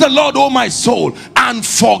 bless the Lord, O my soul, and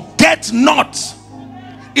forget not.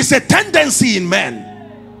 It's a tendency in men.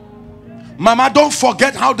 Mama, don't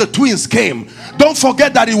forget how the twins came. Don't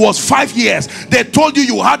forget that it was 5 years. They told you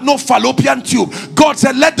you had no fallopian tube. God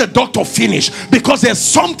said, let the doctor finish, because there's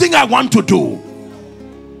something I want to do.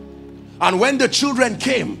 And when the children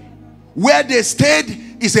came, where they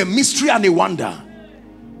stayed is a mystery and a wonder.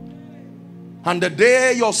 And the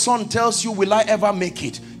day your son tells you, will I ever make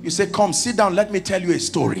it? You say, come, sit down, let me tell you a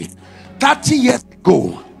story. 30 years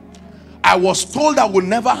ago, I was told I will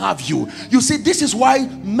never have you. You see, this is why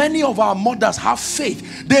many of our mothers have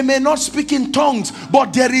faith. They may not speak in tongues,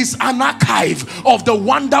 but there is an archive of the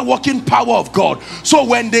wonder-working power of God. So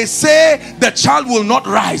when they say the child will not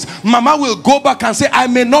rise, mama will go back and say, I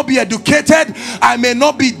may not be educated, I may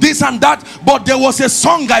not be this and that, but there was a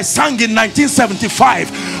song I sang in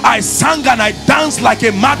 1975. I sang and I danced like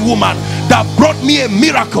a mad woman that brought me a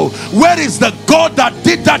miracle. Where is the God that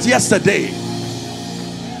did that yesterday?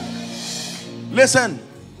 Listen,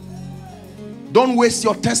 don't waste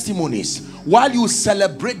your testimonies. While you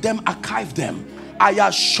celebrate them, archive them. I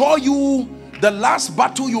assure you, the last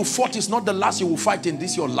battle you fought is not the last you will fight in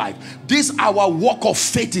this your life. This our walk of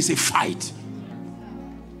faith is a fight.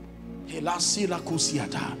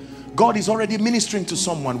 God is already ministering to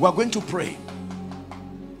someone. We're going to pray.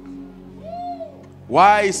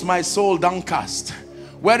 Why is my soul downcast?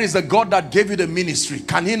 Where is the God that gave you the ministry?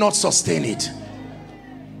 Can he not sustain it?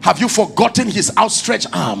 Have you forgotten his outstretched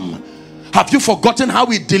arm? Have you forgotten how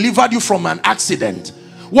he delivered you from an accident?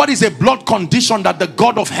 What is a blood condition that the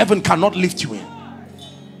God of heaven cannot lift you in?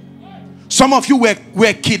 Some of you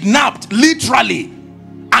were kidnapped, literally,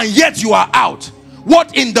 and yet you are out.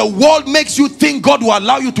 What in the world makes you think God will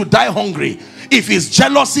allow you to die hungry if his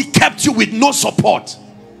jealousy kept you with no support?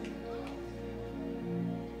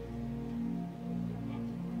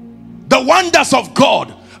 The wonders of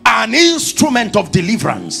God are an instrument of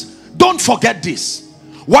deliverance. Don't forget this.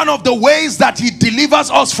 One of the ways that he delivers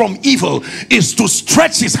us from evil is to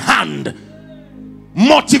stretch his hand,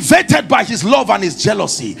 motivated by his love and his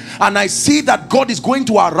jealousy. And I see that God is going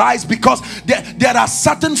to arise, because there are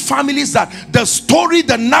certain families that the story,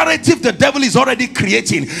 the narrative the devil is already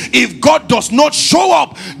creating, if God does not show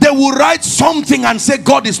up, they will write something and say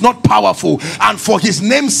God is not powerful, and for his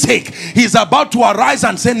name's sake he's about to arise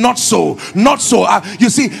and say not so, not so. You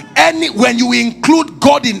see, when you include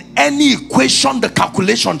God in any equation, the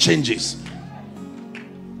calculation changes.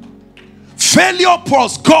 Failure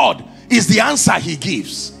plus God is the answer he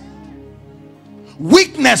gives.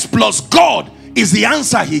 Weakness plus God is the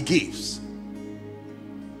answer he gives.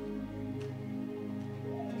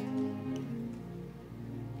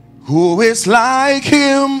 Who is like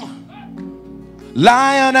him,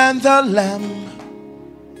 Lion and the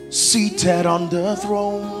Lamb, seated on the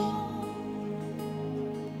throne?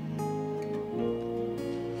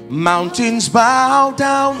 Mountains bow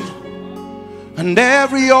down and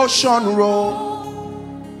every ocean roars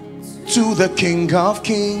to the King of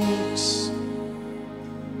Kings.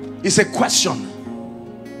 It's a question.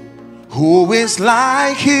 Who is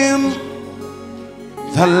like him,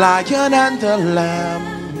 the Lion and the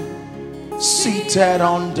Lamb, seated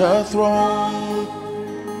on the throne?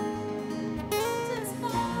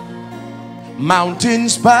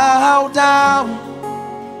 Mountains bow down,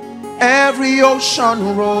 every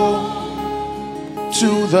ocean roars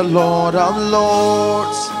to the Lord of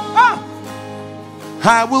Lords.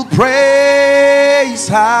 I will praise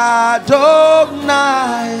Adonai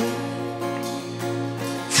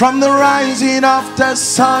from the rising of the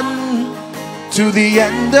sun to the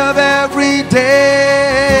end of every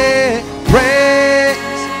day. Praise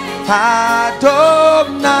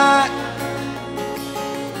Adonai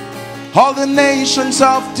all the nations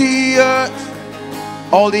of the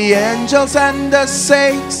earth, all the angels and the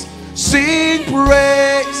saints sing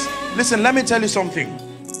praise. Listen, let me tell you something.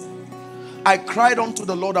 I cried unto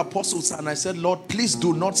the Lord, apostles, and I said, Lord, please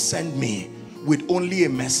do not send me with only a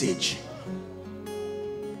message.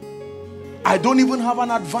 I don't even have an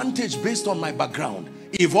advantage based on my background.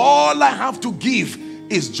 If all I have to give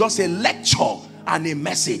is just a lecture and a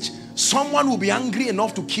message, someone will be angry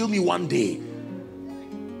enough to kill me one day.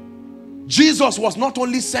 Jesus was not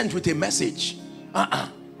only sent with a message.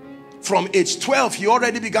 From age 12, he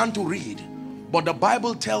already began to read. But the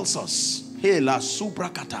Bible tells us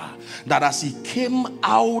that as he came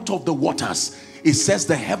out of the waters, it says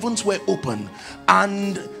the heavens were open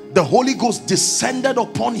and the Holy Ghost descended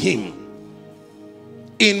upon him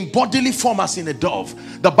in bodily form as in a dove.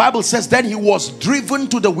 The Bible says then he was driven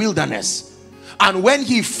to the wilderness, and when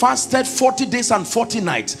he fasted 40 days and 40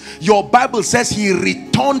 nights, your Bible says he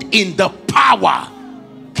returned in the power,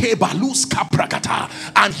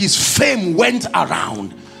 and his fame went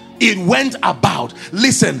around. It went about.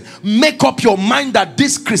 Listen, make up your mind that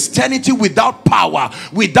this Christianity without power,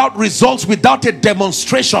 without results, without a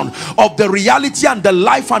demonstration of the reality and the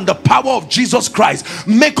life and the power of Jesus Christ,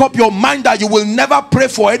 make up your mind that you will never pray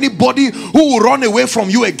for anybody who will run away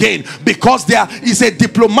from you again, because there is a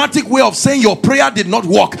diplomatic way of saying your prayer did not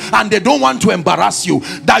work and they don't want to embarrass you.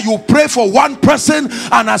 That you pray for one person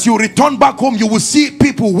and as you return back home, you will see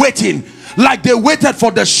people waiting like they waited for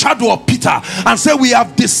the shadow of Peter, and say, we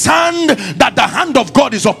have discerned that the hand of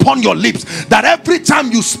God is upon your lips, that every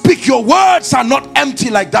time you speak, your words are not empty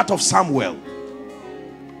like that of Samuel.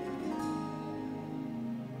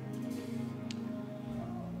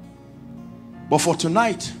 But for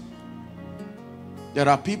tonight, there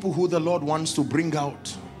are people who the Lord wants to bring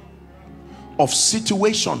out of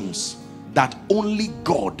situations that only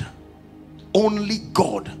God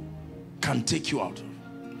can take you out of.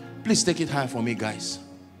 Please take it high for me, guys.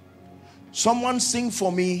 Someone sing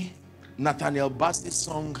for me Nathaniel Bassey's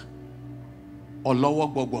song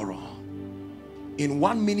Olowo Gbogboro in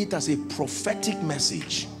 1 minute as a prophetic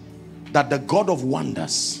message that the God of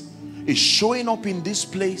wonders is showing up in this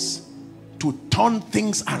place to turn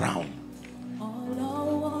things around.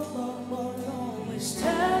 Olowo Gbogboro is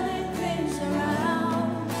turning things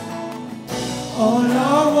around.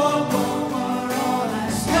 Olowo Gbogboro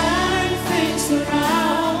is turning things around.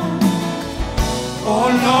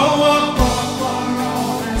 Olowo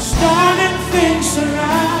Gbogboro is turning things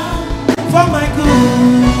around for my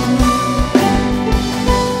good,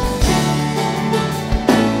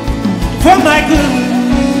 for my good.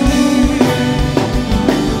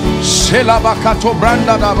 Selabakato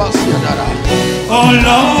branda dabasiadara.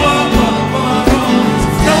 Olowo Gbogboro is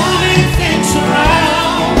turning things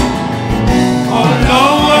around.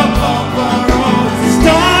 Olowo Gbogboro is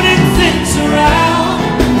turning things around.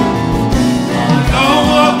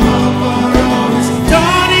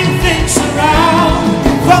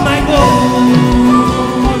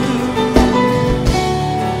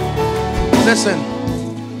 Listen,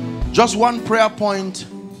 just one prayer point.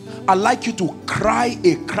 I'd like you to cry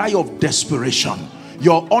a cry of desperation.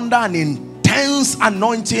 You're under an intense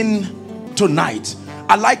anointing tonight.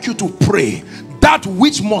 I'd like you to pray that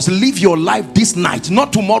which must live your life this night,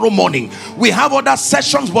 not tomorrow morning. We have other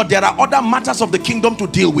sessions, but there are other matters of the kingdom to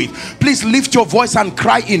deal with. Please lift your voice and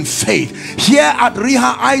cry in faith. Here at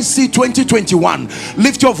Riha IC 2021,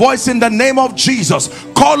 lift your voice in the name of Jesus.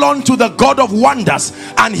 Call on to the God of wonders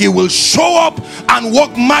and he will show up and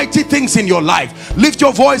work mighty things in your life. Lift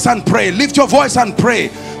your voice and pray. Lift your voice and pray.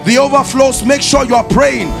 The overflows, make sure you are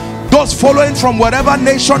praying. Those following from whatever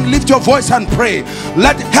nation, lift your voice and pray.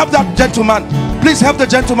 Help that gentleman. Please help the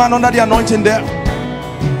gentleman under the anointing there.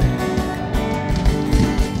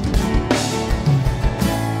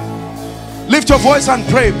 Lift your voice and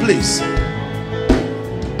pray, please.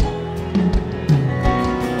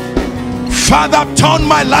 Father, turn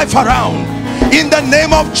my life around in the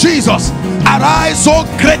name of Jesus. Arise, O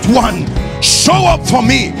great one. Show up for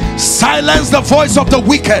me. Silence the voice of the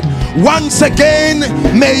wicked. Once again,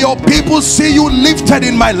 may your people see you lifted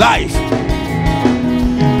in my life.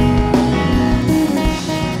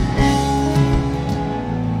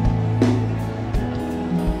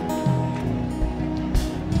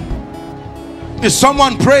 Is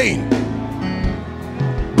someone praying?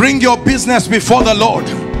 Bring your business before the Lord.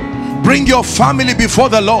 Bring your family before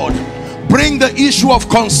the Lord. Bring the issue of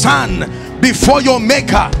concern before your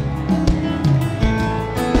maker.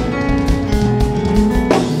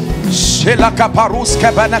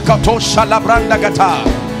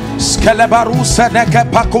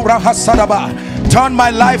 turn my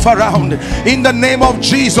life around in the name of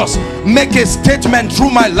Jesus. Make a statement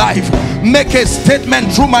through my life. Make a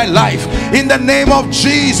statement through my life in the name of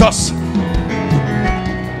Jesus.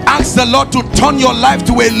 Ask the Lord to turn your life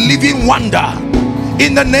to a living wonder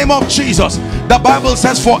in the name of Jesus. The Bible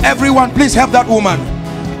says for everyone, please help that woman.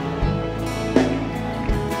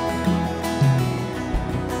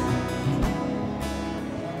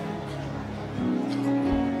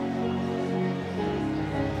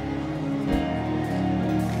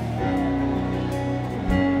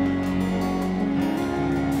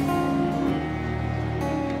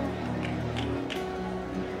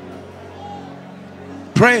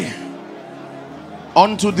 Pray.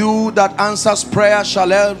 Unto thee that answers prayer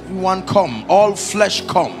shall everyone come, all flesh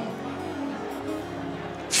come.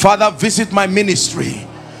 Father, visit my ministry.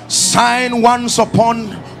 Sign once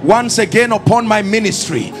again upon my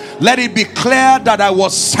ministry. Let it be clear that I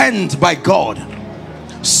was sent by God.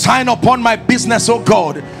 Sign upon my business, oh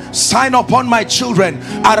God. Sign upon my children.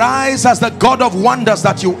 Arise as the God of wonders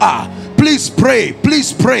that you are. Please pray.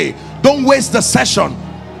 Please pray. Don't waste the session.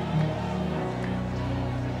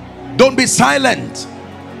 Don't be silent.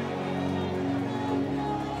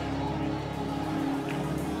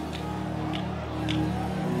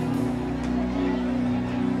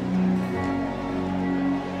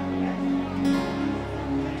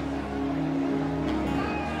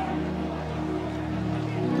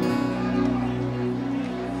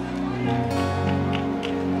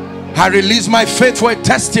 I release my faith for a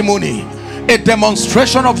testimony, a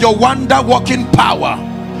demonstration of your wonder-working power.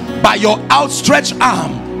 By your outstretched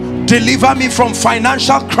arm, deliver me from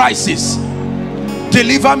financial crisis,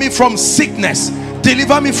 deliver me from sickness,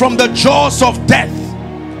 deliver me from the jaws of death.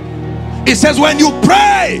 It says when you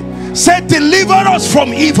pray, say deliver us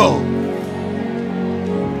from evil.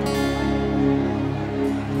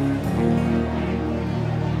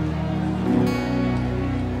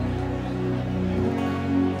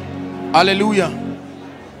 Hallelujah.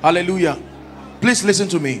 Hallelujah. Please listen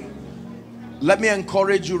to me. Let me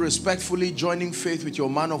encourage you respectfully, joining faith with your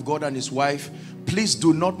man of God and his wife. Please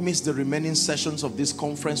do not miss the remaining sessions of this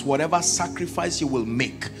conference. Whatever sacrifice you will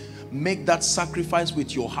make that sacrifice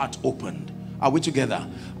with your heart opened. Are we together?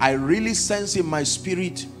 I really sense in my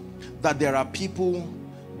spirit that there are people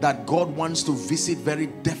that God wants to visit very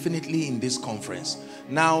definitely in this conference.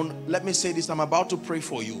 Now, let me say this. I'm about to pray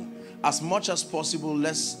for you. As much as possible,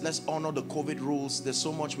 let's honor the COVID rules. There's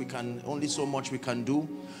so much we can, only so much we can do.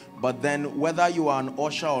 But then whether you are an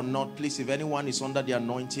usher or not, please, if anyone is under the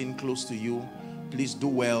anointing close to you, please do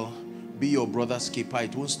well. Be your brother's keeper.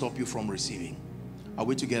 It won't stop you from receiving. Are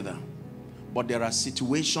we together? But there are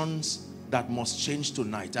situations that must change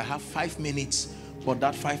tonight. I have 5 minutes, but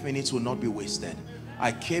that 5 minutes will not be wasted.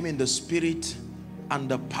 I came in the spirit and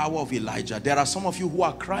the power of Elijah. There are some of you who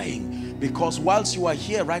are crying because whilst you are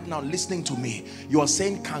here right now listening to me, you are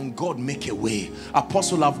saying, can God make a way?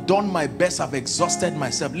 Apostle, I've done my best, I've exhausted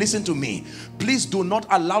myself. Listen to me. Please do not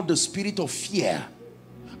allow the spirit of fear.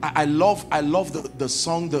 I love the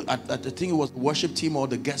song, I think it was worship team or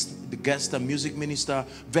the guest music minister,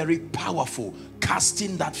 very powerful,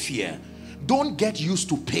 casting that fear. Don't get used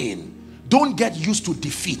to pain. Don't get used to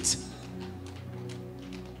defeat.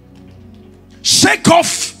 Shake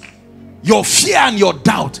off your fear and your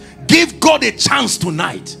doubt. Give God a chance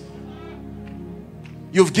tonight.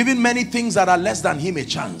 You've given many things that are less than him a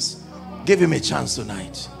chance. Give him a chance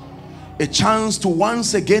tonight. A chance to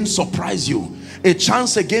once again surprise you. A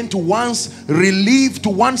chance again to once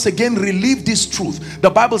again relieve this truth.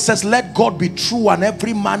 The Bible says, let God be true and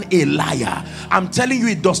every man a liar. I'm telling you,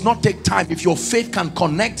 it does not take time. If your faith can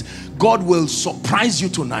connect, God will surprise you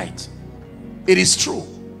tonight. It is true.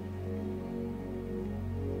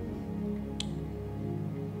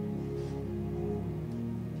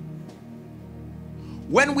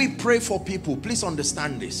 When we pray for people, please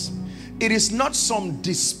understand this. It is not some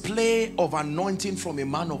display of anointing from a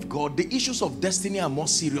man of God. The issues of destiny are more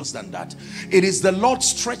serious than that. It is the Lord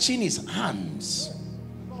stretching his hands.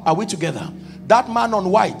 Are we together? That man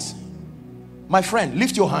on white, my friend,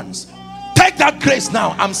 lift your hands. Take that grace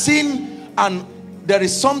now. I'm seeing, and there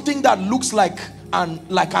is something that looks like an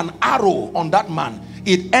arrow on that man.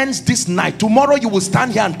 It ends this night. Tomorrow you will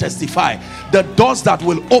stand here and testify. The doors that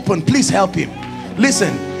will open, please help him.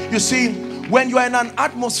 Listen, you see, when you are in an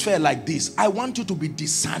atmosphere like this, I want you to be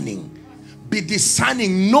discerning. Be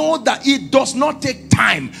discerning. Know that it does not take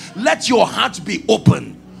time. Let your heart be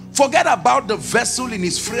open. Forget about the vessel in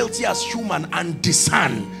his frailty as human and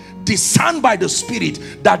discern. Discern by the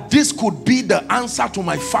Spirit that this could be the answer to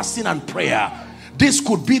my fasting and prayer. This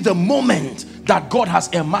could be the moment that God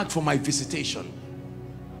has earmarked for my visitation.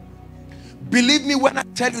 Believe me when I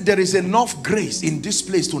tell you there is enough grace in this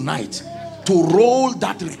place tonight to roll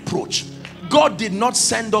that reproach. God did not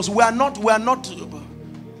send us. We are not.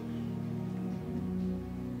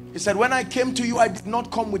 He said, when I came to you, I did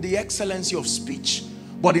not come with the excellency of speech,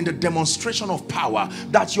 but in the demonstration of power,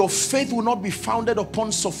 that your faith will not be founded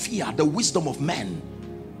upon Sophia, the wisdom of men.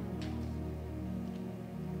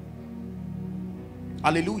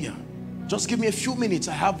 Hallelujah. Just give me a few minutes.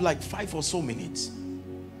 I have like 5 or so minutes.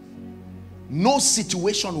 No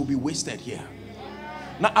situation will be wasted here.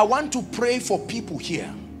 Now I want to pray for people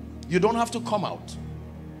here. You don't have to come out.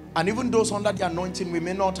 And even those under the anointing, we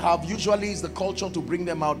may not have. Usually it's the culture to bring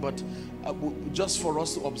them out, but just for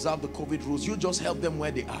us to observe the COVID rules, you just help them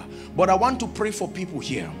where they are. But I want to pray for people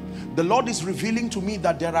here. The Lord is revealing to me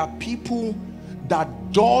that there are people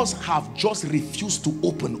that doors have just refused to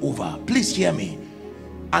open over. Please hear me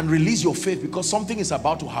and release your faith, because something is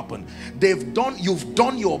about to happen. You've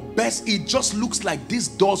done your best. It just looks like these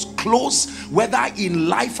doors close, whether in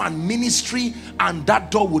life and ministry, and that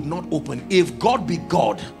door would not open. If God be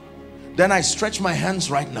God, then I stretch my hands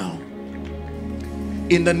right now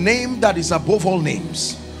in the name that is above all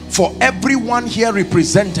names, for everyone here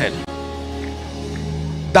represented,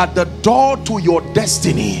 that the door to your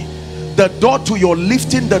destiny, the door to your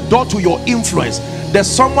lifting, the door to your influence, there's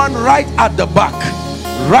someone right at the back.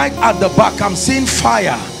 Right at the back, I'm seeing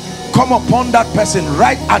fire come upon that person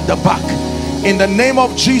right at the back. In the name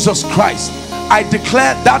of Jesus Christ, I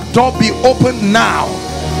declare that door be open now.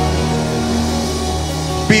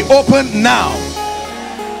 Be open now.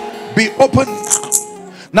 Be open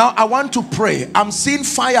now. I want to pray. I'm seeing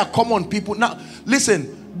fire come on people. Now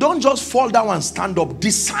listen, don't just fall down and stand up.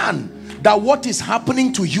 Discern that what is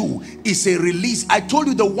happening to you is a release. I told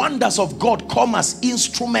you the wonders of God come as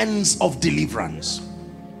instruments of deliverance.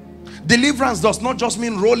 Deliverance does not just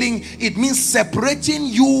mean rolling. It means separating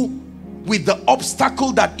you with the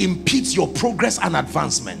obstacle that impedes your progress and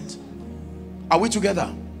advancement. Are we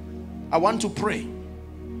together? I want to pray.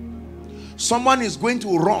 Someone is going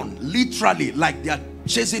to run, literally, like they are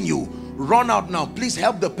chasing you. Run out now. Please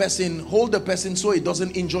help the person, hold the person so he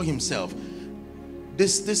doesn't injure himself.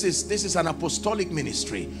 This is an apostolic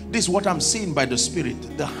ministry. This is what I'm seeing by the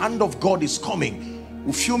Spirit. The hand of God is coming.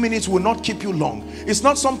 A few minutes will not keep you long. It's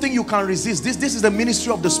not something you can resist. This is the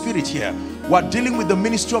ministry of the Spirit here. We're dealing with the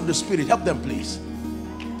ministry of the Spirit. Help them, please.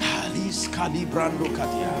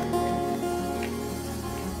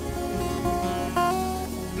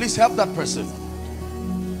 Please help that person.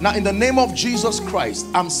 Now, in the name of Jesus Christ,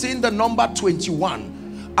 I'm seeing the number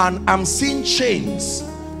 21, and I'm seeing chains.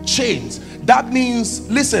 Chains. That means,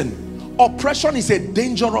 listen, oppression is a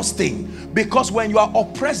dangerous thing. Because when you are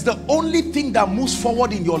oppressed, the only thing that moves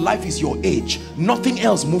forward in your life is your age. Nothing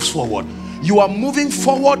else moves forward. You are moving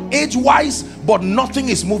forward age-wise, but nothing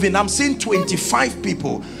is moving. I'm seeing 25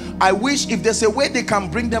 people. I wish if there's a way they can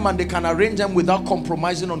bring them and they can arrange them without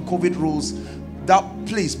compromising on COVID rules, that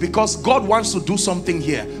please, because God wants to do something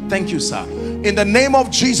here. Thank you, sir. In the name of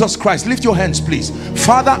Jesus Christ, lift your hands, please.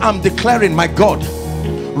 Father, I'm declaring, my God,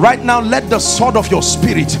 right now, let the sword of your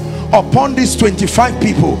Spirit upon these 25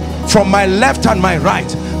 people from my left and my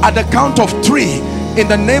right. At the count of 3, in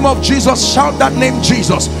the name of Jesus, shout that name,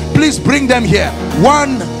 Jesus. Please bring them here.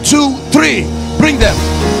 1, 2, 3. Bring them.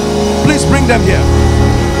 Please bring them here.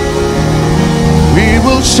 We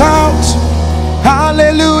will shout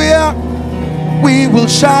hallelujah. We will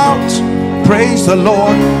shout praise the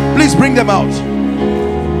Lord. Please bring them out.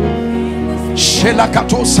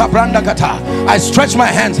 I stretch my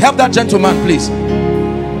hands. Help that gentleman, please.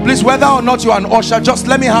 Please, whether or not you are an usher, just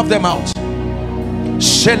let me have them out.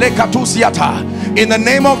 In the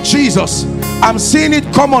name of Jesus, I'm seeing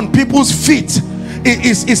it come on people's feet. It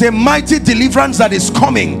is a mighty deliverance that is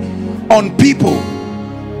coming on people.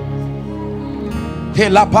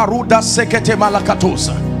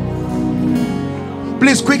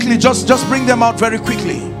 Please quickly, just bring them out very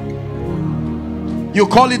quickly. You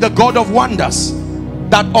call it the God of wonders,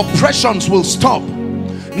 that oppressions will stop.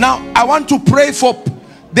 Now I want to pray for,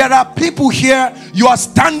 there are people here, you are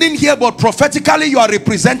standing here, but prophetically you are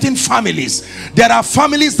representing families. There are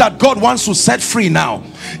families that God wants to set free now.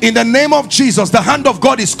 In the name of Jesus, the hand of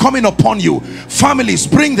God is coming upon you. Families,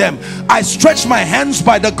 bring them. I stretch my hands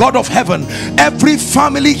by the God of heaven. Every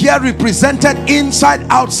family here represented, inside,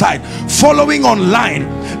 outside, following online,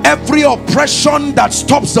 every oppression that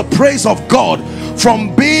stops the praise of God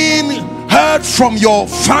from being heard from your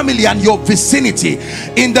family and your vicinity,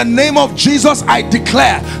 in the name of Jesus, I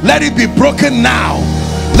declare, let it be broken now.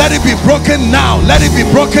 Let it be broken now. Let it be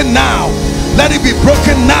broken now. Let it be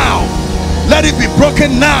broken now. Let it be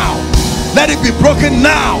broken now. Let it be broken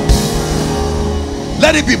now.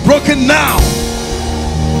 Let it be broken now.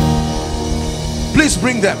 Please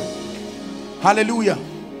bring them. Hallelujah.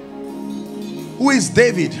 Who is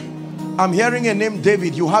David? I'm hearing a name,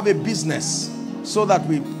 David. You have a business, so that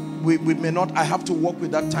we may not, I have to work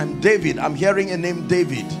with that time. David, I'm hearing a name,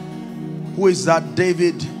 David. Who is that?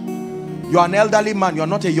 David. You're an elderly man, you're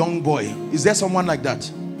not a young boy. Is there someone like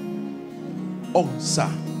that? Oh, sir.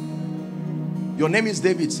 Your name is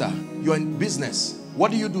David, sir. You're in business.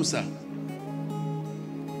 What do you do, sir?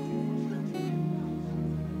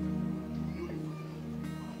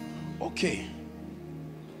 Okay.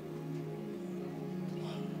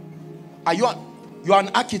 Are you an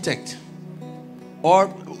architect?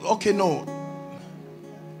 Or, okay, no.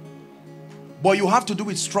 But you have to do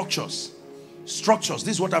with structures. Structures,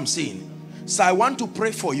 this is what I'm seeing. So I want to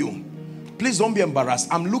pray for you. Please don't be embarrassed.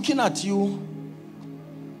 I'm looking at you.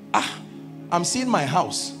 I'm seeing my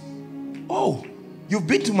house. Oh, you've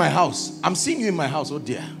been to my house. I'm seeing you in my house. Oh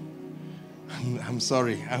dear. I'm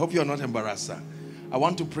sorry. I hope you're not embarrassed, sir. I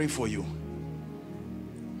want to pray for you.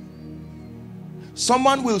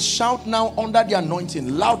 Someone will shout now under the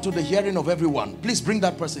anointing, loud to the hearing of everyone. Please bring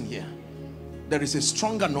that person here. There is a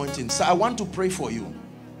strong anointing. So I want to pray for you.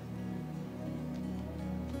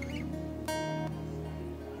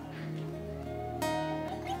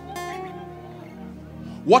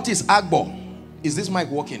 What is Agbo? Is this mic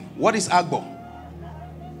working? What is Agbo?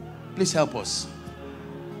 Please help us.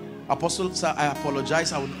 Apostle, sir, I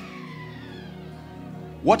apologize.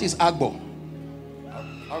 What is Agbo?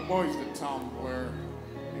 Agbo is the town where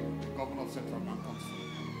the governor of Central Bank comes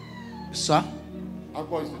from. Sir?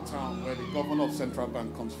 Agbo is the town where the governor of Central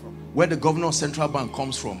Bank comes from. Where the governor of Central Bank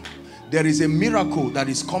comes from. There is a miracle that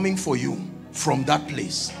is coming for you from that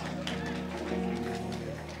place.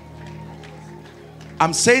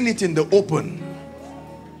 I'm saying it in the open.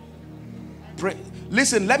 Pray.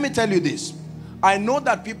 Listen, let me tell you this. I know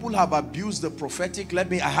that people have abused the prophetic.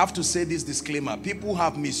 I have to say this disclaimer. People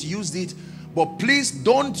have misused it. But please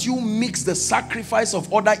don't you mix the sacrifice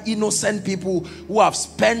of other innocent people who have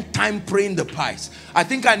spent time praying the pies. I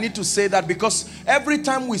think I need to say that, because every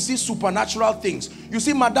time we see supernatural things, you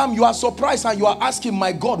see, madam, you are surprised and you are asking,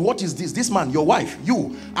 my God, what is this? This man, your wife,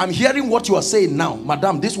 you. I'm hearing what you are saying now.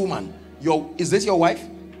 Madam, this woman, is this your wife?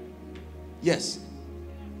 Yes.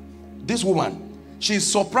 This woman, she's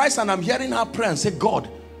surprised, and I'm hearing her pray and say, God,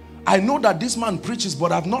 I know that this man preaches,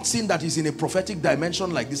 but I've not seen that he's in a prophetic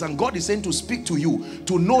dimension like this. And God is saying to speak to you,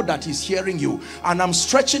 to know that he's hearing you. And I'm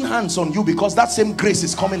stretching hands on you, because that same grace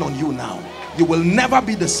is coming on you now. You will never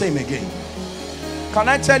be the same again. Can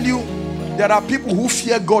I tell you, there are people who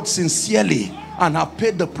fear God sincerely and have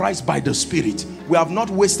paid the price by the Spirit. We have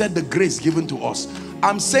not wasted the grace given to us.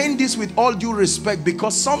 I'm saying this with all due respect,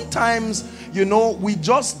 because sometimes, you know, we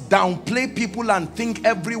just downplay people and think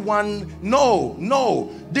everyone.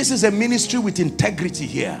 No, this is a ministry with integrity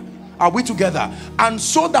here. Are we together? And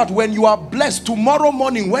so that when you are blessed tomorrow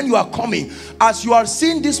morning, when you are coming, as you are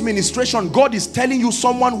seeing this ministration, God is telling you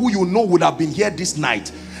someone who you know would have been here this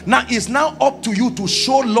night. Now it's now up to you to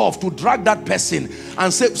show love, to drag that person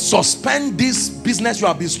and say, suspend this business you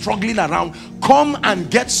have been struggling around. Come and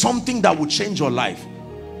get something that will change your life.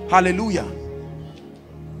 Hallelujah.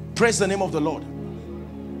 Praise the name of the Lord.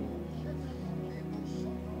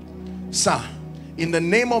 Sir, in the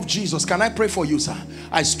name of Jesus, can I pray for you, sir?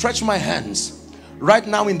 I stretch my hands right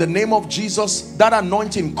now in the name of Jesus. That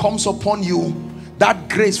anointing comes upon you, that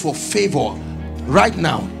grace for favor right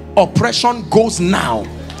now. Oppression goes now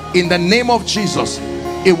in the name of Jesus.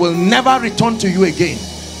 It will never return to you again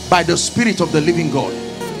by the Spirit of the living God.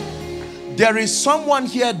 There is someone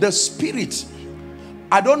here, the Spirit,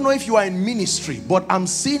 I don't know if you are in ministry, but I'm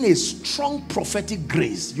seeing a strong prophetic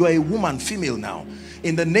grace. You are a woman, female now.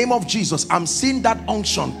 In the name of Jesus, I'm seeing that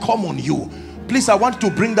unction come on you. Please, I want to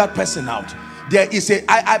bring that person out. There is a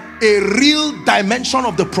real dimension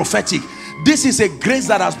of the prophetic. This is a grace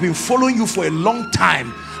that has been following you for a long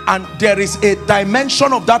time. And there is a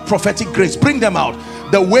dimension of that prophetic grace. Bring them out.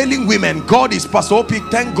 The wailing women, God is Pastor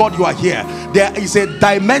Opi, thank God you are here. There is a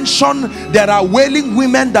dimension. There are wailing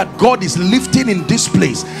women that God is lifting in this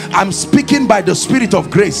place. I'm speaking by the Spirit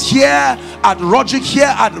of grace. Here at Rogic,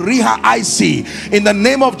 here at Riha IC, in the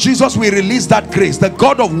name of Jesus, we release that grace. The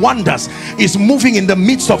God of wonders is moving in the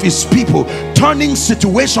midst of his people, turning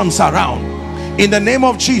situations around. In the name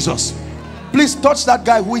of Jesus. Please touch that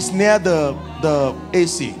guy who is near the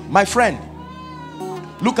AC. My friend,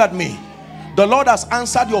 look at me. The Lord has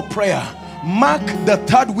answered your prayer. Mark the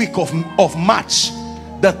 3rd week of March.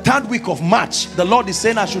 The 3rd week of March. The Lord is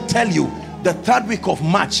saying I should tell you, the 3rd week of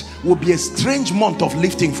March will be a strange month of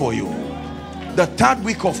lifting for you. The 3rd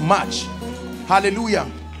week of March.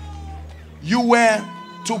 Hallelujah. You were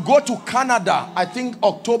to go to Canada, I think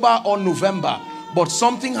October or November, but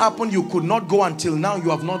something happened, you could not go until now. You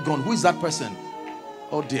have not gone. Who is that person?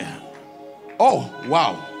 Oh dear. Oh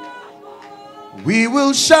wow. We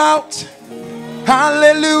will shout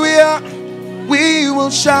hallelujah. We will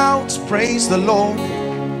shout praise the Lord.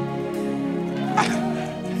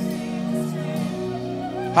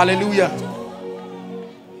 Hallelujah.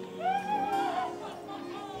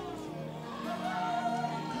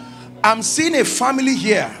 I'm seeing a family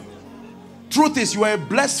here. Truth is, you are a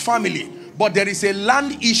blessed family, but there is a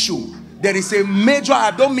land issue. There is a major, I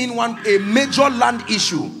don't mean one, a major land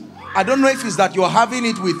issue. I don't know if it's that you're having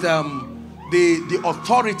it with the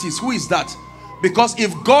authorities. Who is that? Because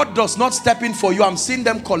if God does not step in for you, I'm seeing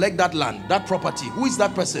them collect that land, that property. Who is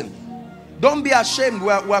that person? Don't be ashamed.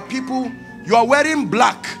 We're people. You are wearing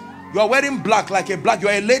black. You are wearing black like a black. You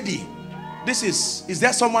are a lady. This is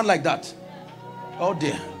there someone like that? Oh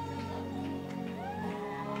dear.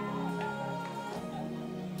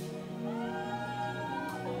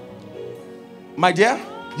 My dear,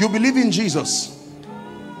 you believe in Jesus.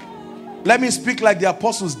 Let me speak like the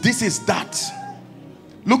apostles. This is that.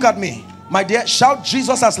 Look at me. My dear, shout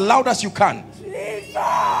Jesus as loud as you can. Jesus!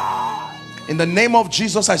 In the name of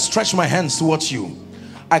Jesus, I stretch my hands towards you.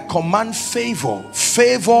 I command favor.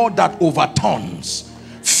 Favor that overturns.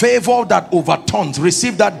 Favor that overturns.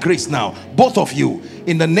 Receive that grace now. Both of you.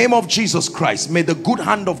 In the name of Jesus Christ, may the good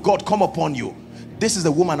hand of God come upon you. This is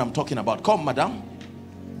the woman I'm talking about. Come, madam.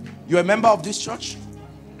 You're a member of this church?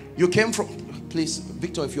 You came from... Please,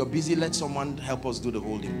 Victor, if you're busy, let someone help us do the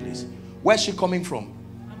holding, please. Where's she coming from?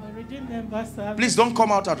 I'm a redeemed member, sir. Please don't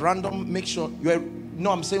come out at random. Make sure you're...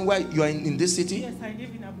 No, I'm saying where you are in this city? Yes, I live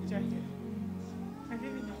in Abuja here. I live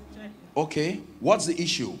in Abuja here. Okay. What's the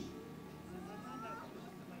issue?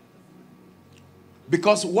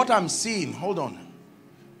 Because what I'm seeing... Hold on.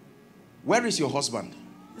 Where is your husband?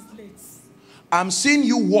 It's late. I'm seeing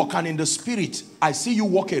you walk, and in the spirit I see you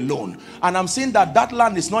walk alone, and I'm seeing that that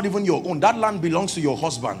land is not even your own. That land belongs to your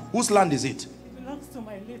husband. Whose land is it? It belongs to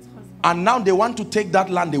my late husband. And now they want to take that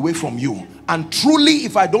land away from you. And truly,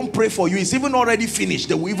 if I don't pray for you, it's even already finished.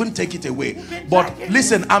 They will even take it away. But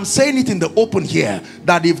listen, I'm saying it in the open here,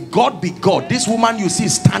 that if God be God, this woman you see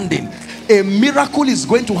standing, a miracle is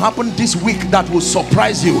going to happen this week that will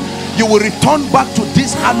surprise you. You will return back to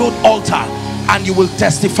this hallowed altar, and you will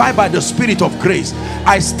testify by the Spirit of grace.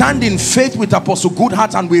 I stand in faith with Apostle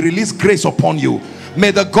Goodheart, and we release grace upon you.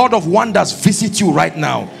 May the God of wonders visit you right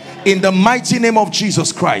now, in the mighty name of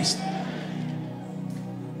Jesus Christ.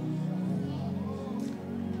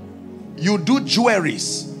 You do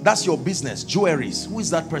jewelries. That's your business. Jewelries. Who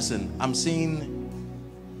is that person? I'm saying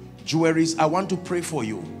jewelries. I want to pray for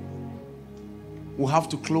you. We'll have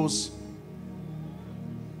to close.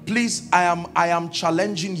 Please, I am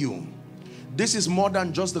challenging you. This is more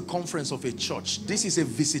than just the conference of a church. This is a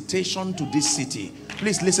visitation to this city.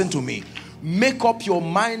 Please listen to me. Make up your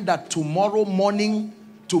mind that tomorrow morning,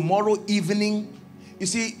 tomorrow evening, you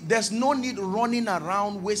see, there's no need running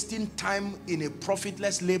around wasting time in a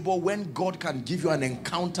profitless labor when God can give you an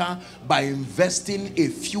encounter by investing a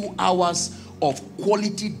few hours of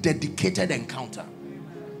quality, dedicated encounter.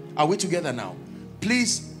 Are we together now?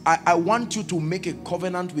 Please, I want you to make a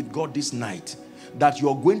covenant with God this night that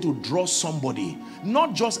you're going to draw somebody,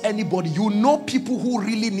 not just anybody. You know people who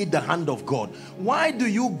really need the hand of God. Why do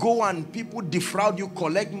you go and people defraud you,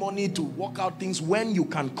 collect money to work out things when you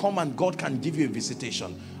can come and God can give you a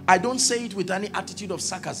visitation? I don't say it with any attitude of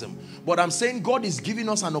sarcasm, but I'm saying God is giving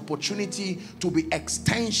us an opportunity to be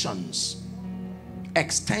extensions.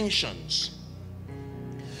 Extensions.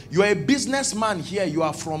 You are a businessman here. You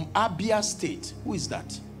are from Abia State. Who is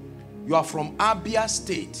that? You are from Abia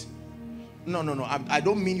State. No. I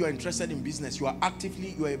don't mean you're interested in business. You are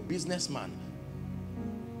a businessman.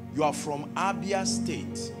 You are from Abia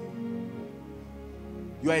State.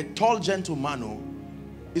 You are a tall gentleman. Oh.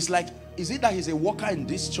 It's like, is it that he's a worker in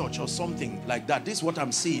this church or something like that? This is what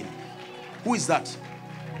I'm seeing. Who is that?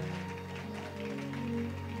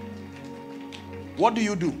 What do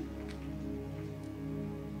you do?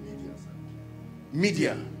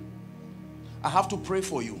 Media. I have to pray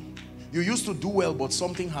for you. You used to do well, but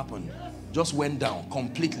something happened. Just went down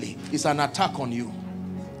completely. It's an attack on you.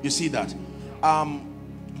 You see that? I'm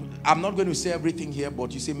not going to say everything here,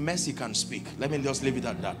 but you see, mercy can speak. Let me just leave it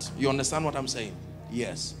at that. You understand what I'm saying?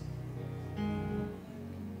 Yes.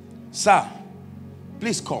 Sir,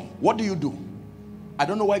 please come. What do you do? I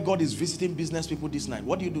don't know why God is visiting business people this night.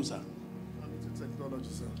 What do you do, sir? Technology,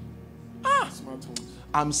 sir. Smartphones.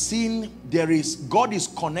 I'm seeing God is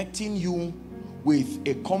connecting you with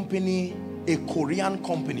a company, a Korean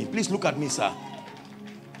company. Please look at me, sir.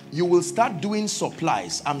 you will start doing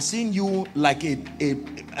supplies. I'm seeing you like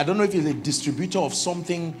I don't know if it's a distributor of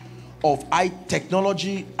something, of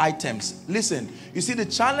technology items. Listen, you see, the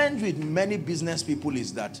challenge with many business people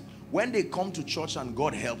is that when they come to church and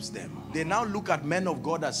God helps them, they now look at men of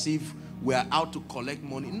God as if we're out to collect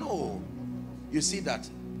money. No. You see that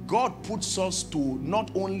God puts us to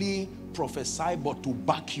not only prophesy, but to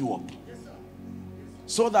back you up.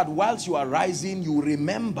 So that whilst you are rising, you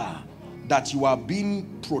remember that you are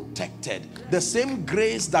being protected. The same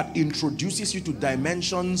grace that introduces you to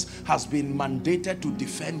dimensions has been mandated to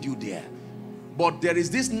defend you there. But there is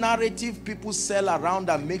this narrative people sell around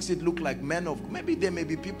that makes it look like men of, maybe there may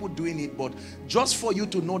be people doing it, but just for you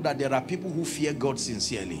to know that there are people who fear God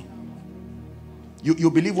sincerely.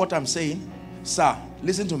 You believe what I'm saying? Sir,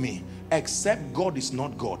 listen to me. Except God is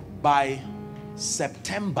not God, by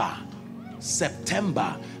September,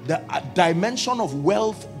 the dimension of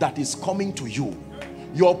wealth that is coming to you,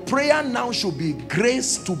 your prayer now should be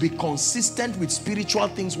grace to be consistent with spiritual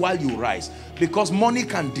things while you rise, because money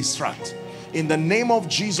can distract. In the name of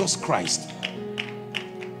Jesus Christ,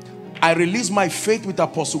 I release my faith with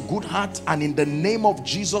Apostle Goodheart, and in the name of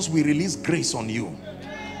Jesus, we release grace on you,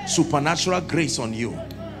 supernatural grace on you.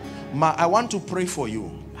 I want to pray for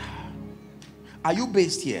you. Are you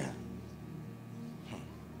based here?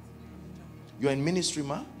 You're in ministry,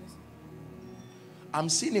 ma? I'm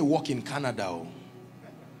seeing a walk in Canada. Oh.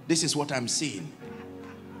 This is what I'm seeing.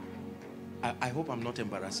 I hope I'm not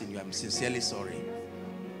embarrassing you. I'm sincerely sorry.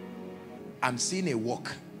 I'm seeing a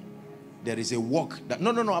walk. There is a walk that...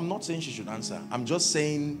 No, I'm not saying she should answer. I'm just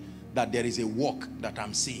saying that there is a walk that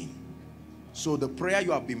I'm seeing. So the prayer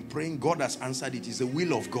you have been praying, God has answered it. It's the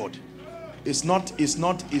will of God. It's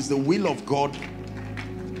the will of God.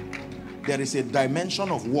 There is a dimension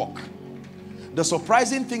of walk. The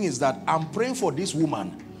surprising thing is that I'm praying for this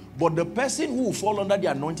woman, but the person who will fall under the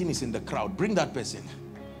anointing is in the crowd. Bring that person.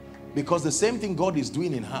 Because the same thing God is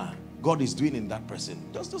doing in her, God is doing in that person.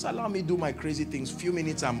 Just allow me to do my crazy things. Few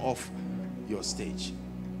minutes, I'm off your stage.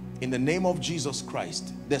 In the name of Jesus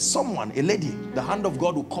Christ, there's someone, a lady, the hand of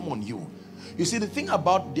God will come on you. You see, the thing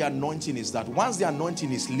about the anointing is that once the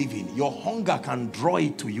anointing is leaving, your hunger can draw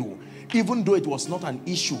it to you, even though it was not an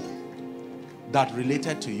issue that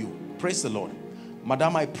related to you. Praise the Lord.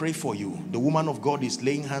 Madam, I pray for you. The woman of God is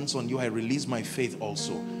laying hands on you. I release my faith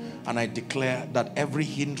also. And I declare that every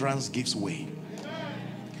hindrance gives way.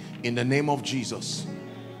 In the name of Jesus.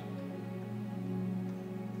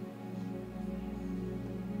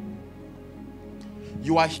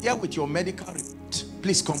 You are here with your medical report.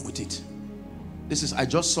 Please come with it. I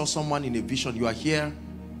just saw someone in a vision. You are here.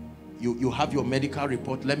 You have your medical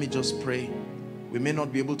report. Let me just pray. We may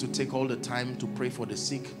not be able to take all the time to pray for the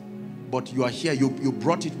sick, but you are here. You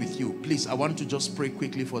brought it with you. Please, I want to just pray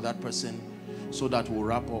quickly for that person so that we'll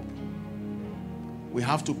wrap up. We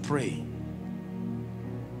have to pray.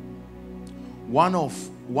 One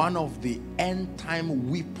of the end time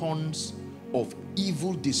weapons of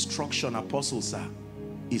evil destruction, apostles, sir,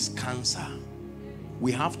 is cancer.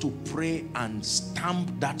 We have to pray and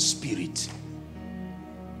stamp that spirit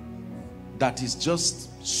that is just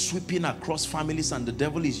sweeping across families, and the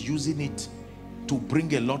devil is using it to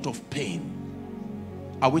bring a lot of pain.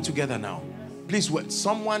 Are we together now? Please,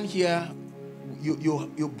 someone here,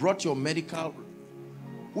 you brought your medical.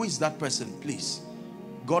 Who is that person? Please.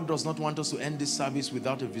 God does not want us to end this service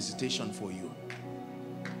without a visitation for you.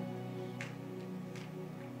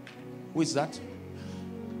 Who is that?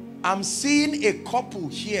 I'm seeing a couple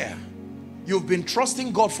here. You've been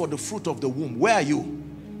trusting God for the fruit of the womb. Where are you?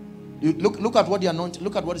 Look at what the anointing,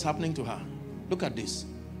 look at what is happening to her. Look at this.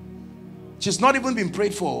 She's not even been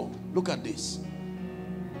prayed for. Look at this.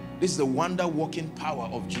 This is the wonder working power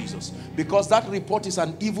of Jesus. Because that report is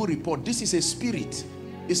an evil report. This is a spirit.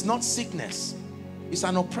 It's not sickness. It's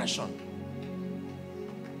an oppression.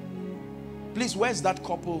 Please, where's that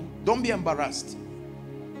couple? Don't be embarrassed.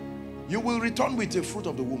 You will return with the fruit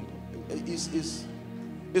of the womb.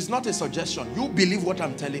 It's not a suggestion. You believe what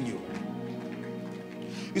I'm telling you.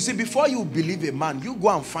 You see, before you believe a man, you go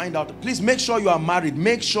and find out. Please make sure you are married.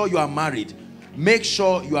 Make sure you are married. Make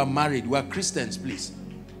sure you are married. We are Christians, please.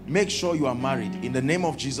 Make sure you are married in the name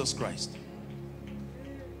of Jesus Christ.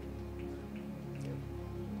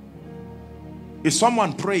 Is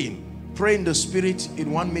someone praying? Pray in the spirit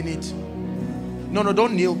in 1 minute. No,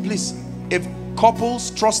 don't kneel, please. If couples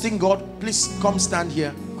trusting God, please come stand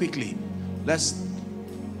here quickly.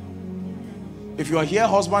 If you are here,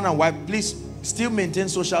 husband and wife, please still maintain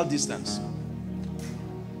social distance.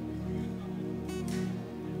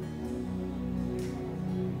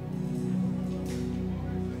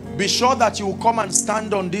 Be sure that you will come and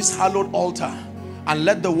stand on this hallowed altar And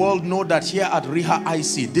let the world know that here at Riha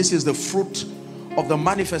IC, this is the fruit of the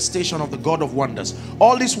manifestation of the God of wonders.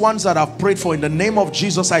 All these ones that I've prayed for, in the name of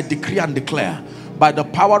Jesus, I decree and declare, by the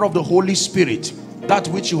power of the Holy Spirit, that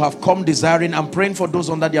which you have come desiring. I'm praying for those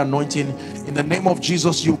under the anointing. In the name of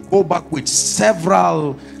Jesus, you go back with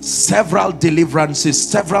several deliverances,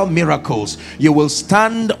 several miracles. You will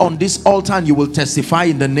stand on this altar and you will testify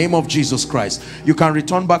in the name of Jesus Christ. You can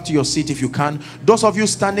return back to your seat if you can. Those of you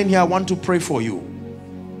standing here, I want to pray for you.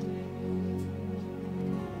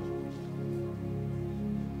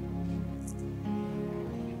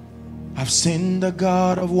 I've seen the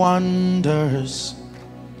God of wonders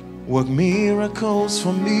work miracles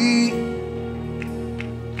for me.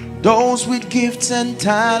 Those with gifts and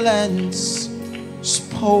talents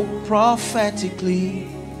spoke prophetically.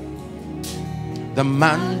 The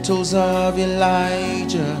mantles of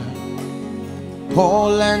Elijah,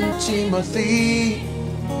 Paul and Timothy.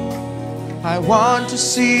 I want to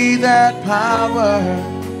see that power.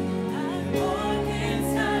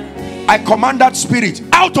 I command that spirit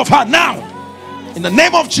out of her now. In the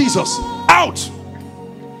name of Jesus, out.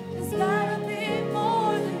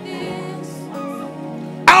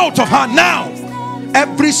 Out of her now.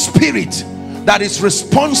 Every spirit that is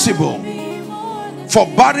responsible for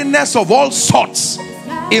barrenness of all sorts,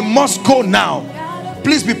 it must go now.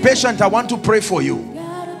 Please be patient. I want to pray for you.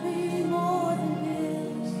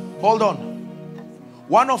 Hold on.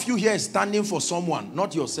 One of you here is standing for someone,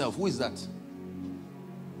 not yourself. Who is that?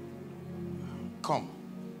 Come.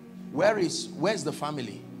 Where's the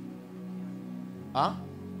family? Huh?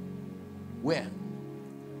 Where?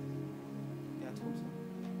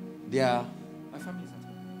 They are. My family is at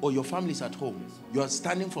home. Oh, your family is at home. Yes. You are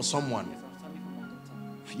standing for someone. Yes, I'm standing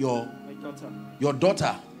for my daughter. Your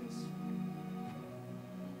daughter. Yes.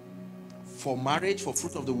 For marriage, for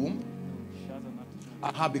fruit of the womb. She has an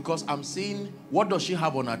attitude. Because I'm seeing, what does she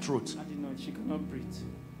have on her throat? I didn't know she cannot breathe.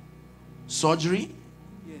 Surgery?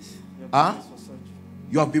 Yes. Huh? For surgery.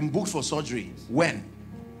 You have been booked for surgery. Yes. When?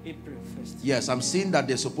 April 1st. Yes, I'm seeing that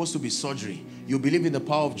there's supposed to be surgery. You believe in the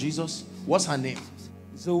power of Jesus? What's her name?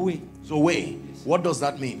 Zoe. Zoe. What does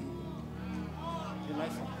that mean? The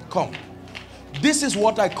life. Come. This is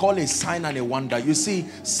what I call a sign and a wonder. You see,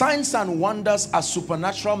 signs and wonders are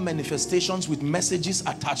supernatural manifestations with messages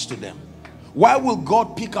attached to them. Why will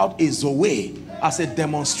God pick out a Zoe as a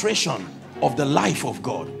demonstration of the life of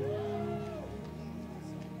God?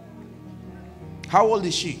 How old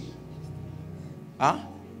is she? Huh?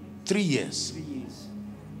 3 years. 3 years.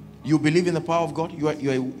 You believe in the power of God? You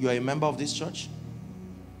are a member of this church?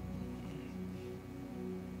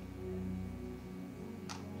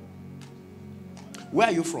 Where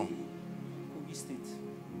are you from? Kogi State.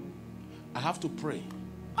 I have to pray.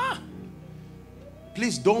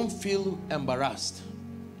 Please don't feel embarrassed.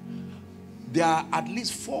 There are at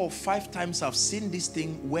least 4 or 5 times I've seen this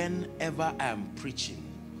thing whenever I am preaching.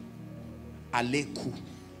 Aleku.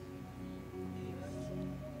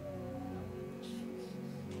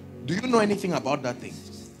 Do you know anything about that thing?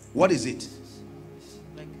 What is it?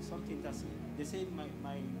 Like something that's, they said my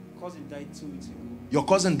cousin died 2 weeks ago. Your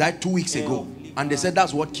cousin died 2 weeks ago, and they said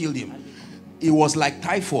that's what killed him. It was like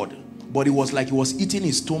typhoid, but it was like he was eating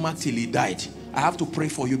his stomach till he died. I have to pray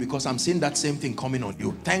for you because I'm seeing that same thing coming on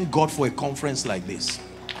you. Thank God for a conference like this.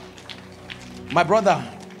 My brother,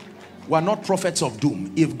 we are not prophets of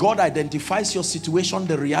doom. If God identifies your situation,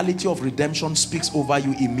 the reality of redemption speaks over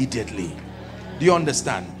you immediately. Do you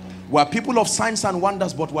understand? We are people of signs and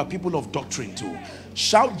wonders, but we are people of doctrine too.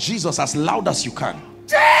 Shout Jesus as loud as you can.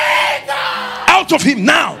 Jesus! Out of him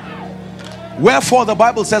now. Wherefore the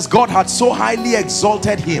Bible says God had so highly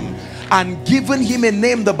exalted him and given him a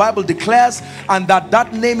name, the Bible declares, and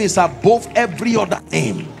that name is above every other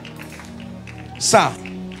name. Sir,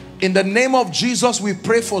 in the name of Jesus, we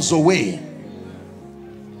pray for Zoe.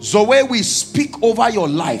 Zoe, we speak over your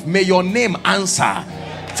life. May your name answer.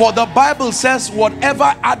 For the Bible says,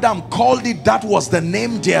 whatever Adam called it, that was the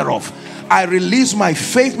name thereof. I release my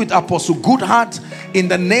faith with Apostle Goodheart in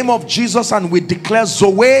the name of Jesus, and we declare,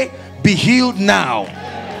 Zoe, be healed now.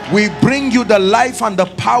 We bring you the life and the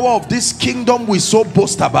power of this kingdom we so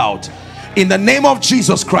boast about. In the name of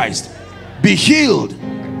Jesus Christ, be healed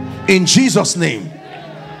in Jesus' name.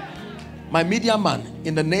 My media man,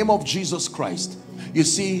 in the name of Jesus Christ. You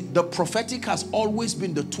see, the prophetic has always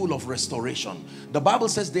been the tool of restoration. The Bible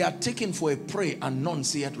says they are taken for a prey and none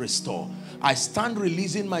see it restore. I stand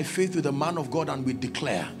releasing my faith with the man of God, and we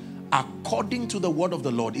declare, according to the word of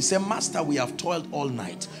the Lord. He said, Master, we have toiled all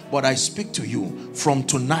night, but I speak to you from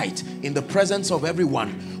tonight in the presence of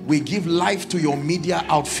everyone. We give life to your media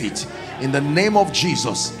outfit in the name of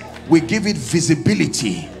Jesus. We give it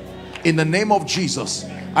visibility In the name of Jesus,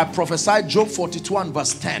 I prophesy Job 42 and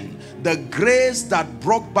verse 10. The grace that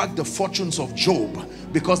brought back the fortunes of Job,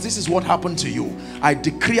 because this is what happened to you. I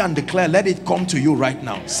decree and declare, let it come to you right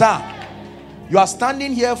now. Sir, you are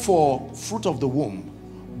standing here for fruit of the womb,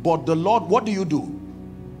 but the Lord, what do?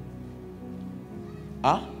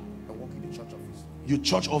 Huh? I work in the church office. Your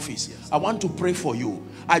church office. Yes. I want to pray for you.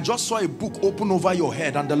 I just saw a book open over your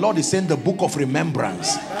head, and the Lord is saying the book of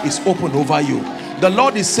remembrance is open over you. The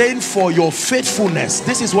Lord is saying for your faithfulness,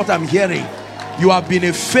 this is what I'm hearing. You have been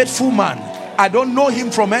a faithful man. I don't know him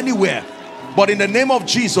from anywhere, but in the name of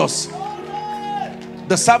Jesus,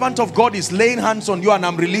 the servant of God is laying hands on you, and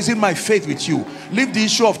I'm releasing my faith with you. Leave the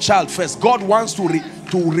issue of child first. God wants to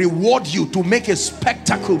reward you, to make a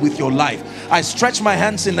spectacle with your life. I stretch my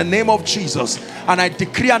hands in the name of Jesus, and I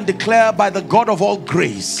decree and declare by the God of all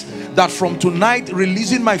grace that from tonight,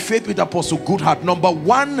 releasing my faith with Apostle Goodheart. Number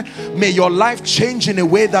one, may your life change in a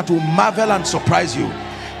way that will marvel and surprise you.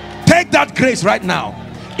 Take that grace right now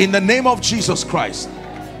in the name of Jesus Christ.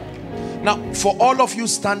 Now, for all of you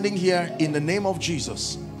standing here, in the name of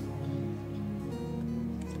Jesus,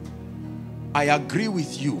 I agree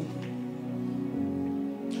with you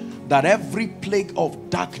that every plague of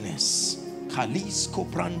darkness,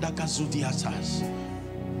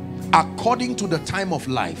 according to the time of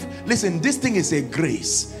life, listen, this thing is a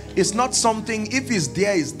grace. It's not something, if it's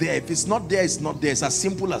there, it's there. If it's not there, it's not there. It's as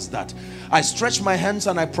simple as that. I stretch my hands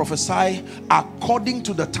and I prophesy according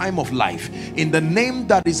to the time of life. In the name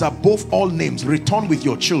that is above all names, return with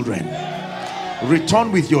your children.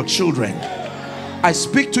 Return with your children. I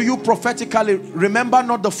speak to you prophetically. Remember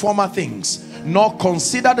not the former things, nor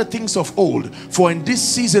consider the things of old. For in this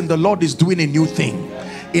season, the Lord is doing a new thing.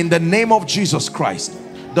 In the name of Jesus Christ,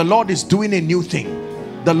 the Lord is doing a new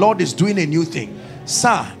thing. The Lord is doing a new thing.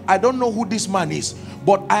 Sir, I don't know who this man is,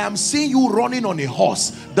 but I am seeing you running on a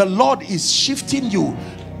horse. The Lord is shifting you.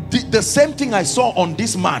 The same thing I saw on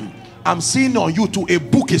this man, I'm seeing on you too. A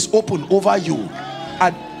book is open over you.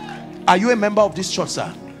 Are you a member of this church,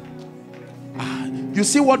 sir? You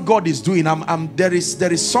see what God is doing. There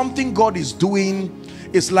is something God is doing.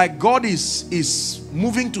 It's like God is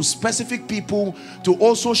moving to specific people to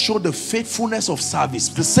also show the faithfulness of service.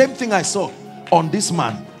 The same thing I saw on this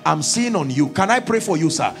man, I'm seeing on you. Can I pray for you,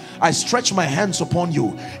 sir? I stretch my hands upon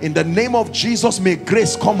you. In the name of Jesus, may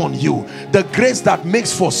grace come on you. The grace that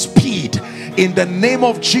makes for speed. In the name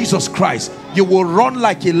of Jesus Christ, you will run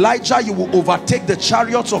like Elijah. You will overtake the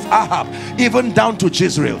chariots of Ahab, even down to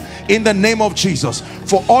Jezreel. In the name of Jesus.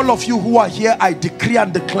 For all of you who are here, I decree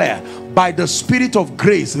and declare, by the Spirit of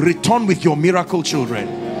grace, return with your miracle children.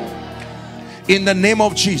 In the name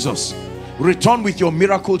of Jesus, return with your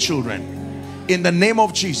miracle children. In the name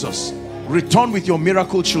of Jesus, return with your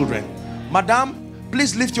miracle children. Madam,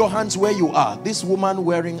 please lift your hands where you are. This woman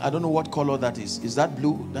wearing, I don't know what color that is that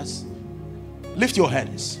blue? Lift your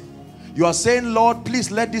hands. You are saying, Lord,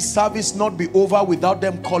 please let this service not be over without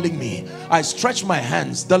them calling me. I stretch my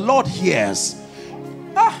hands. The Lord hears.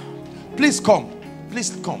 Please come.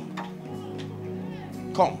 Please come.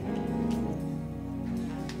 Come.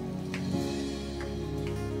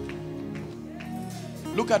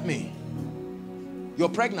 Look at me. You're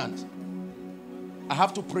pregnant. I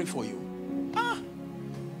have to pray for you.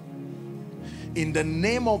 In the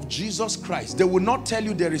name of Jesus Christ, they will not tell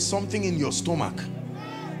you there is something in your stomach.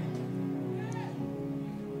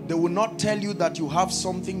 They will not tell you that you have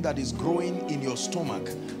something that is growing in your stomach.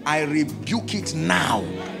 I rebuke it now.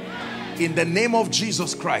 In the name of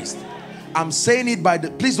Jesus Christ. I'm saying it by the...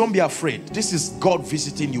 Please don't be afraid. This is God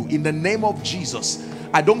visiting you. In the name of Jesus.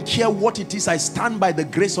 I don't care what it is. I stand by the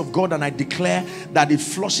grace of God and I declare that it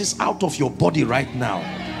flushes out of your body right now.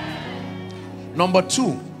 Number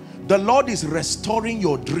two, the Lord is restoring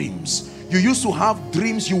your dreams. You used to have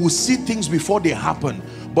dreams, you will see things before they happen,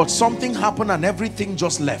 but something happened and everything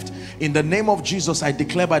just left. In the name of Jesus, I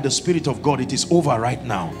declare by the Spirit of God, it is over right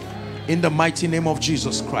now. In the mighty name of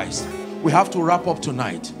Jesus Christ. We have to wrap up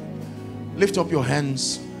tonight. Lift up your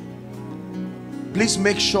hands. Please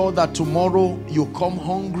make sure that tomorrow you come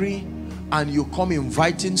hungry and you come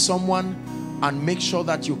inviting someone, and make sure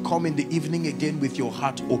that you come in the evening again with your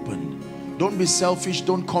heart open. Don't be selfish.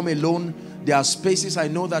 Don't come alone. There are spaces, I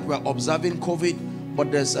know that we're observing COVID,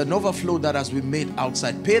 but there's an overflow that has been made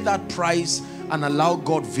outside. Pay that price and allow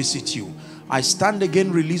God visit you. I stand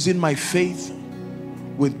again releasing my faith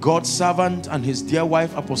with God's servant and his dear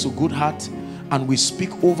wife, Apostle Goodheart, and we speak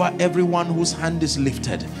over everyone whose hand is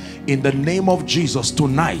lifted. In the name of Jesus,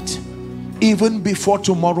 tonight, even before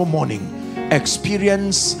tomorrow morning,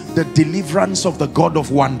 experience the deliverance of the God of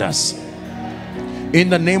wonders. In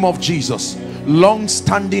the name of Jesus,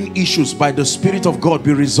 long-standing issues by the Spirit of God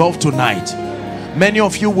be resolved tonight. Many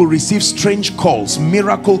of you will receive strange calls,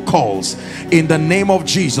 miracle calls in the name of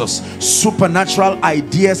Jesus. Supernatural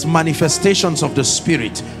ideas, manifestations of the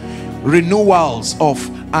Spirit, renewals of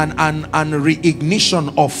and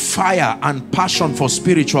reignition of fire and passion for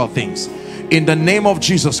spiritual things. In the name of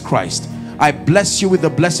Jesus Christ, I bless you with the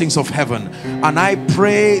blessings of heaven, and I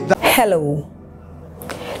pray that... Hello.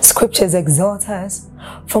 Scriptures exhort us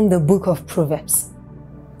from the book of Proverbs.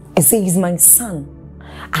 It says, my son,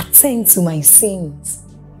 attend to my sayings,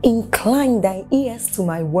 incline thy ears to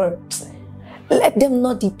my words, let them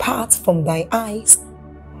not depart from thy eyes,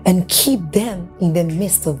 and keep them in the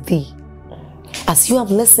midst of thee. As you have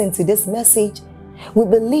listened to this message, we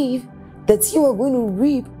believe that you are going to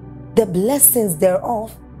reap the blessings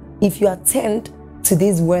thereof if you attend to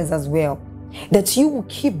these words as well. That you will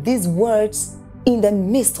keep these words in the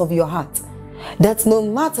midst of your heart. That no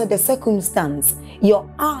matter the circumstance, your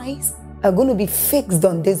eyes are going to be fixed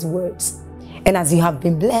on these words. And as you have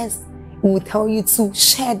been blessed, we will tell you to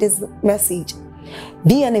share this message.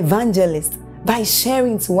 Be an evangelist by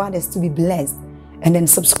sharing to others to be blessed. And then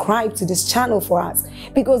subscribe to this channel for us,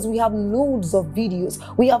 because we have loads of videos,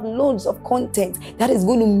 we have loads of content that is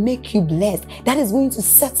going to make you blessed, that is going to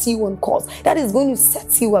set you on course, that is going to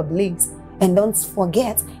set you ablaze. And don't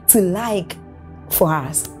forget to like for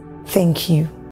us. Thank you.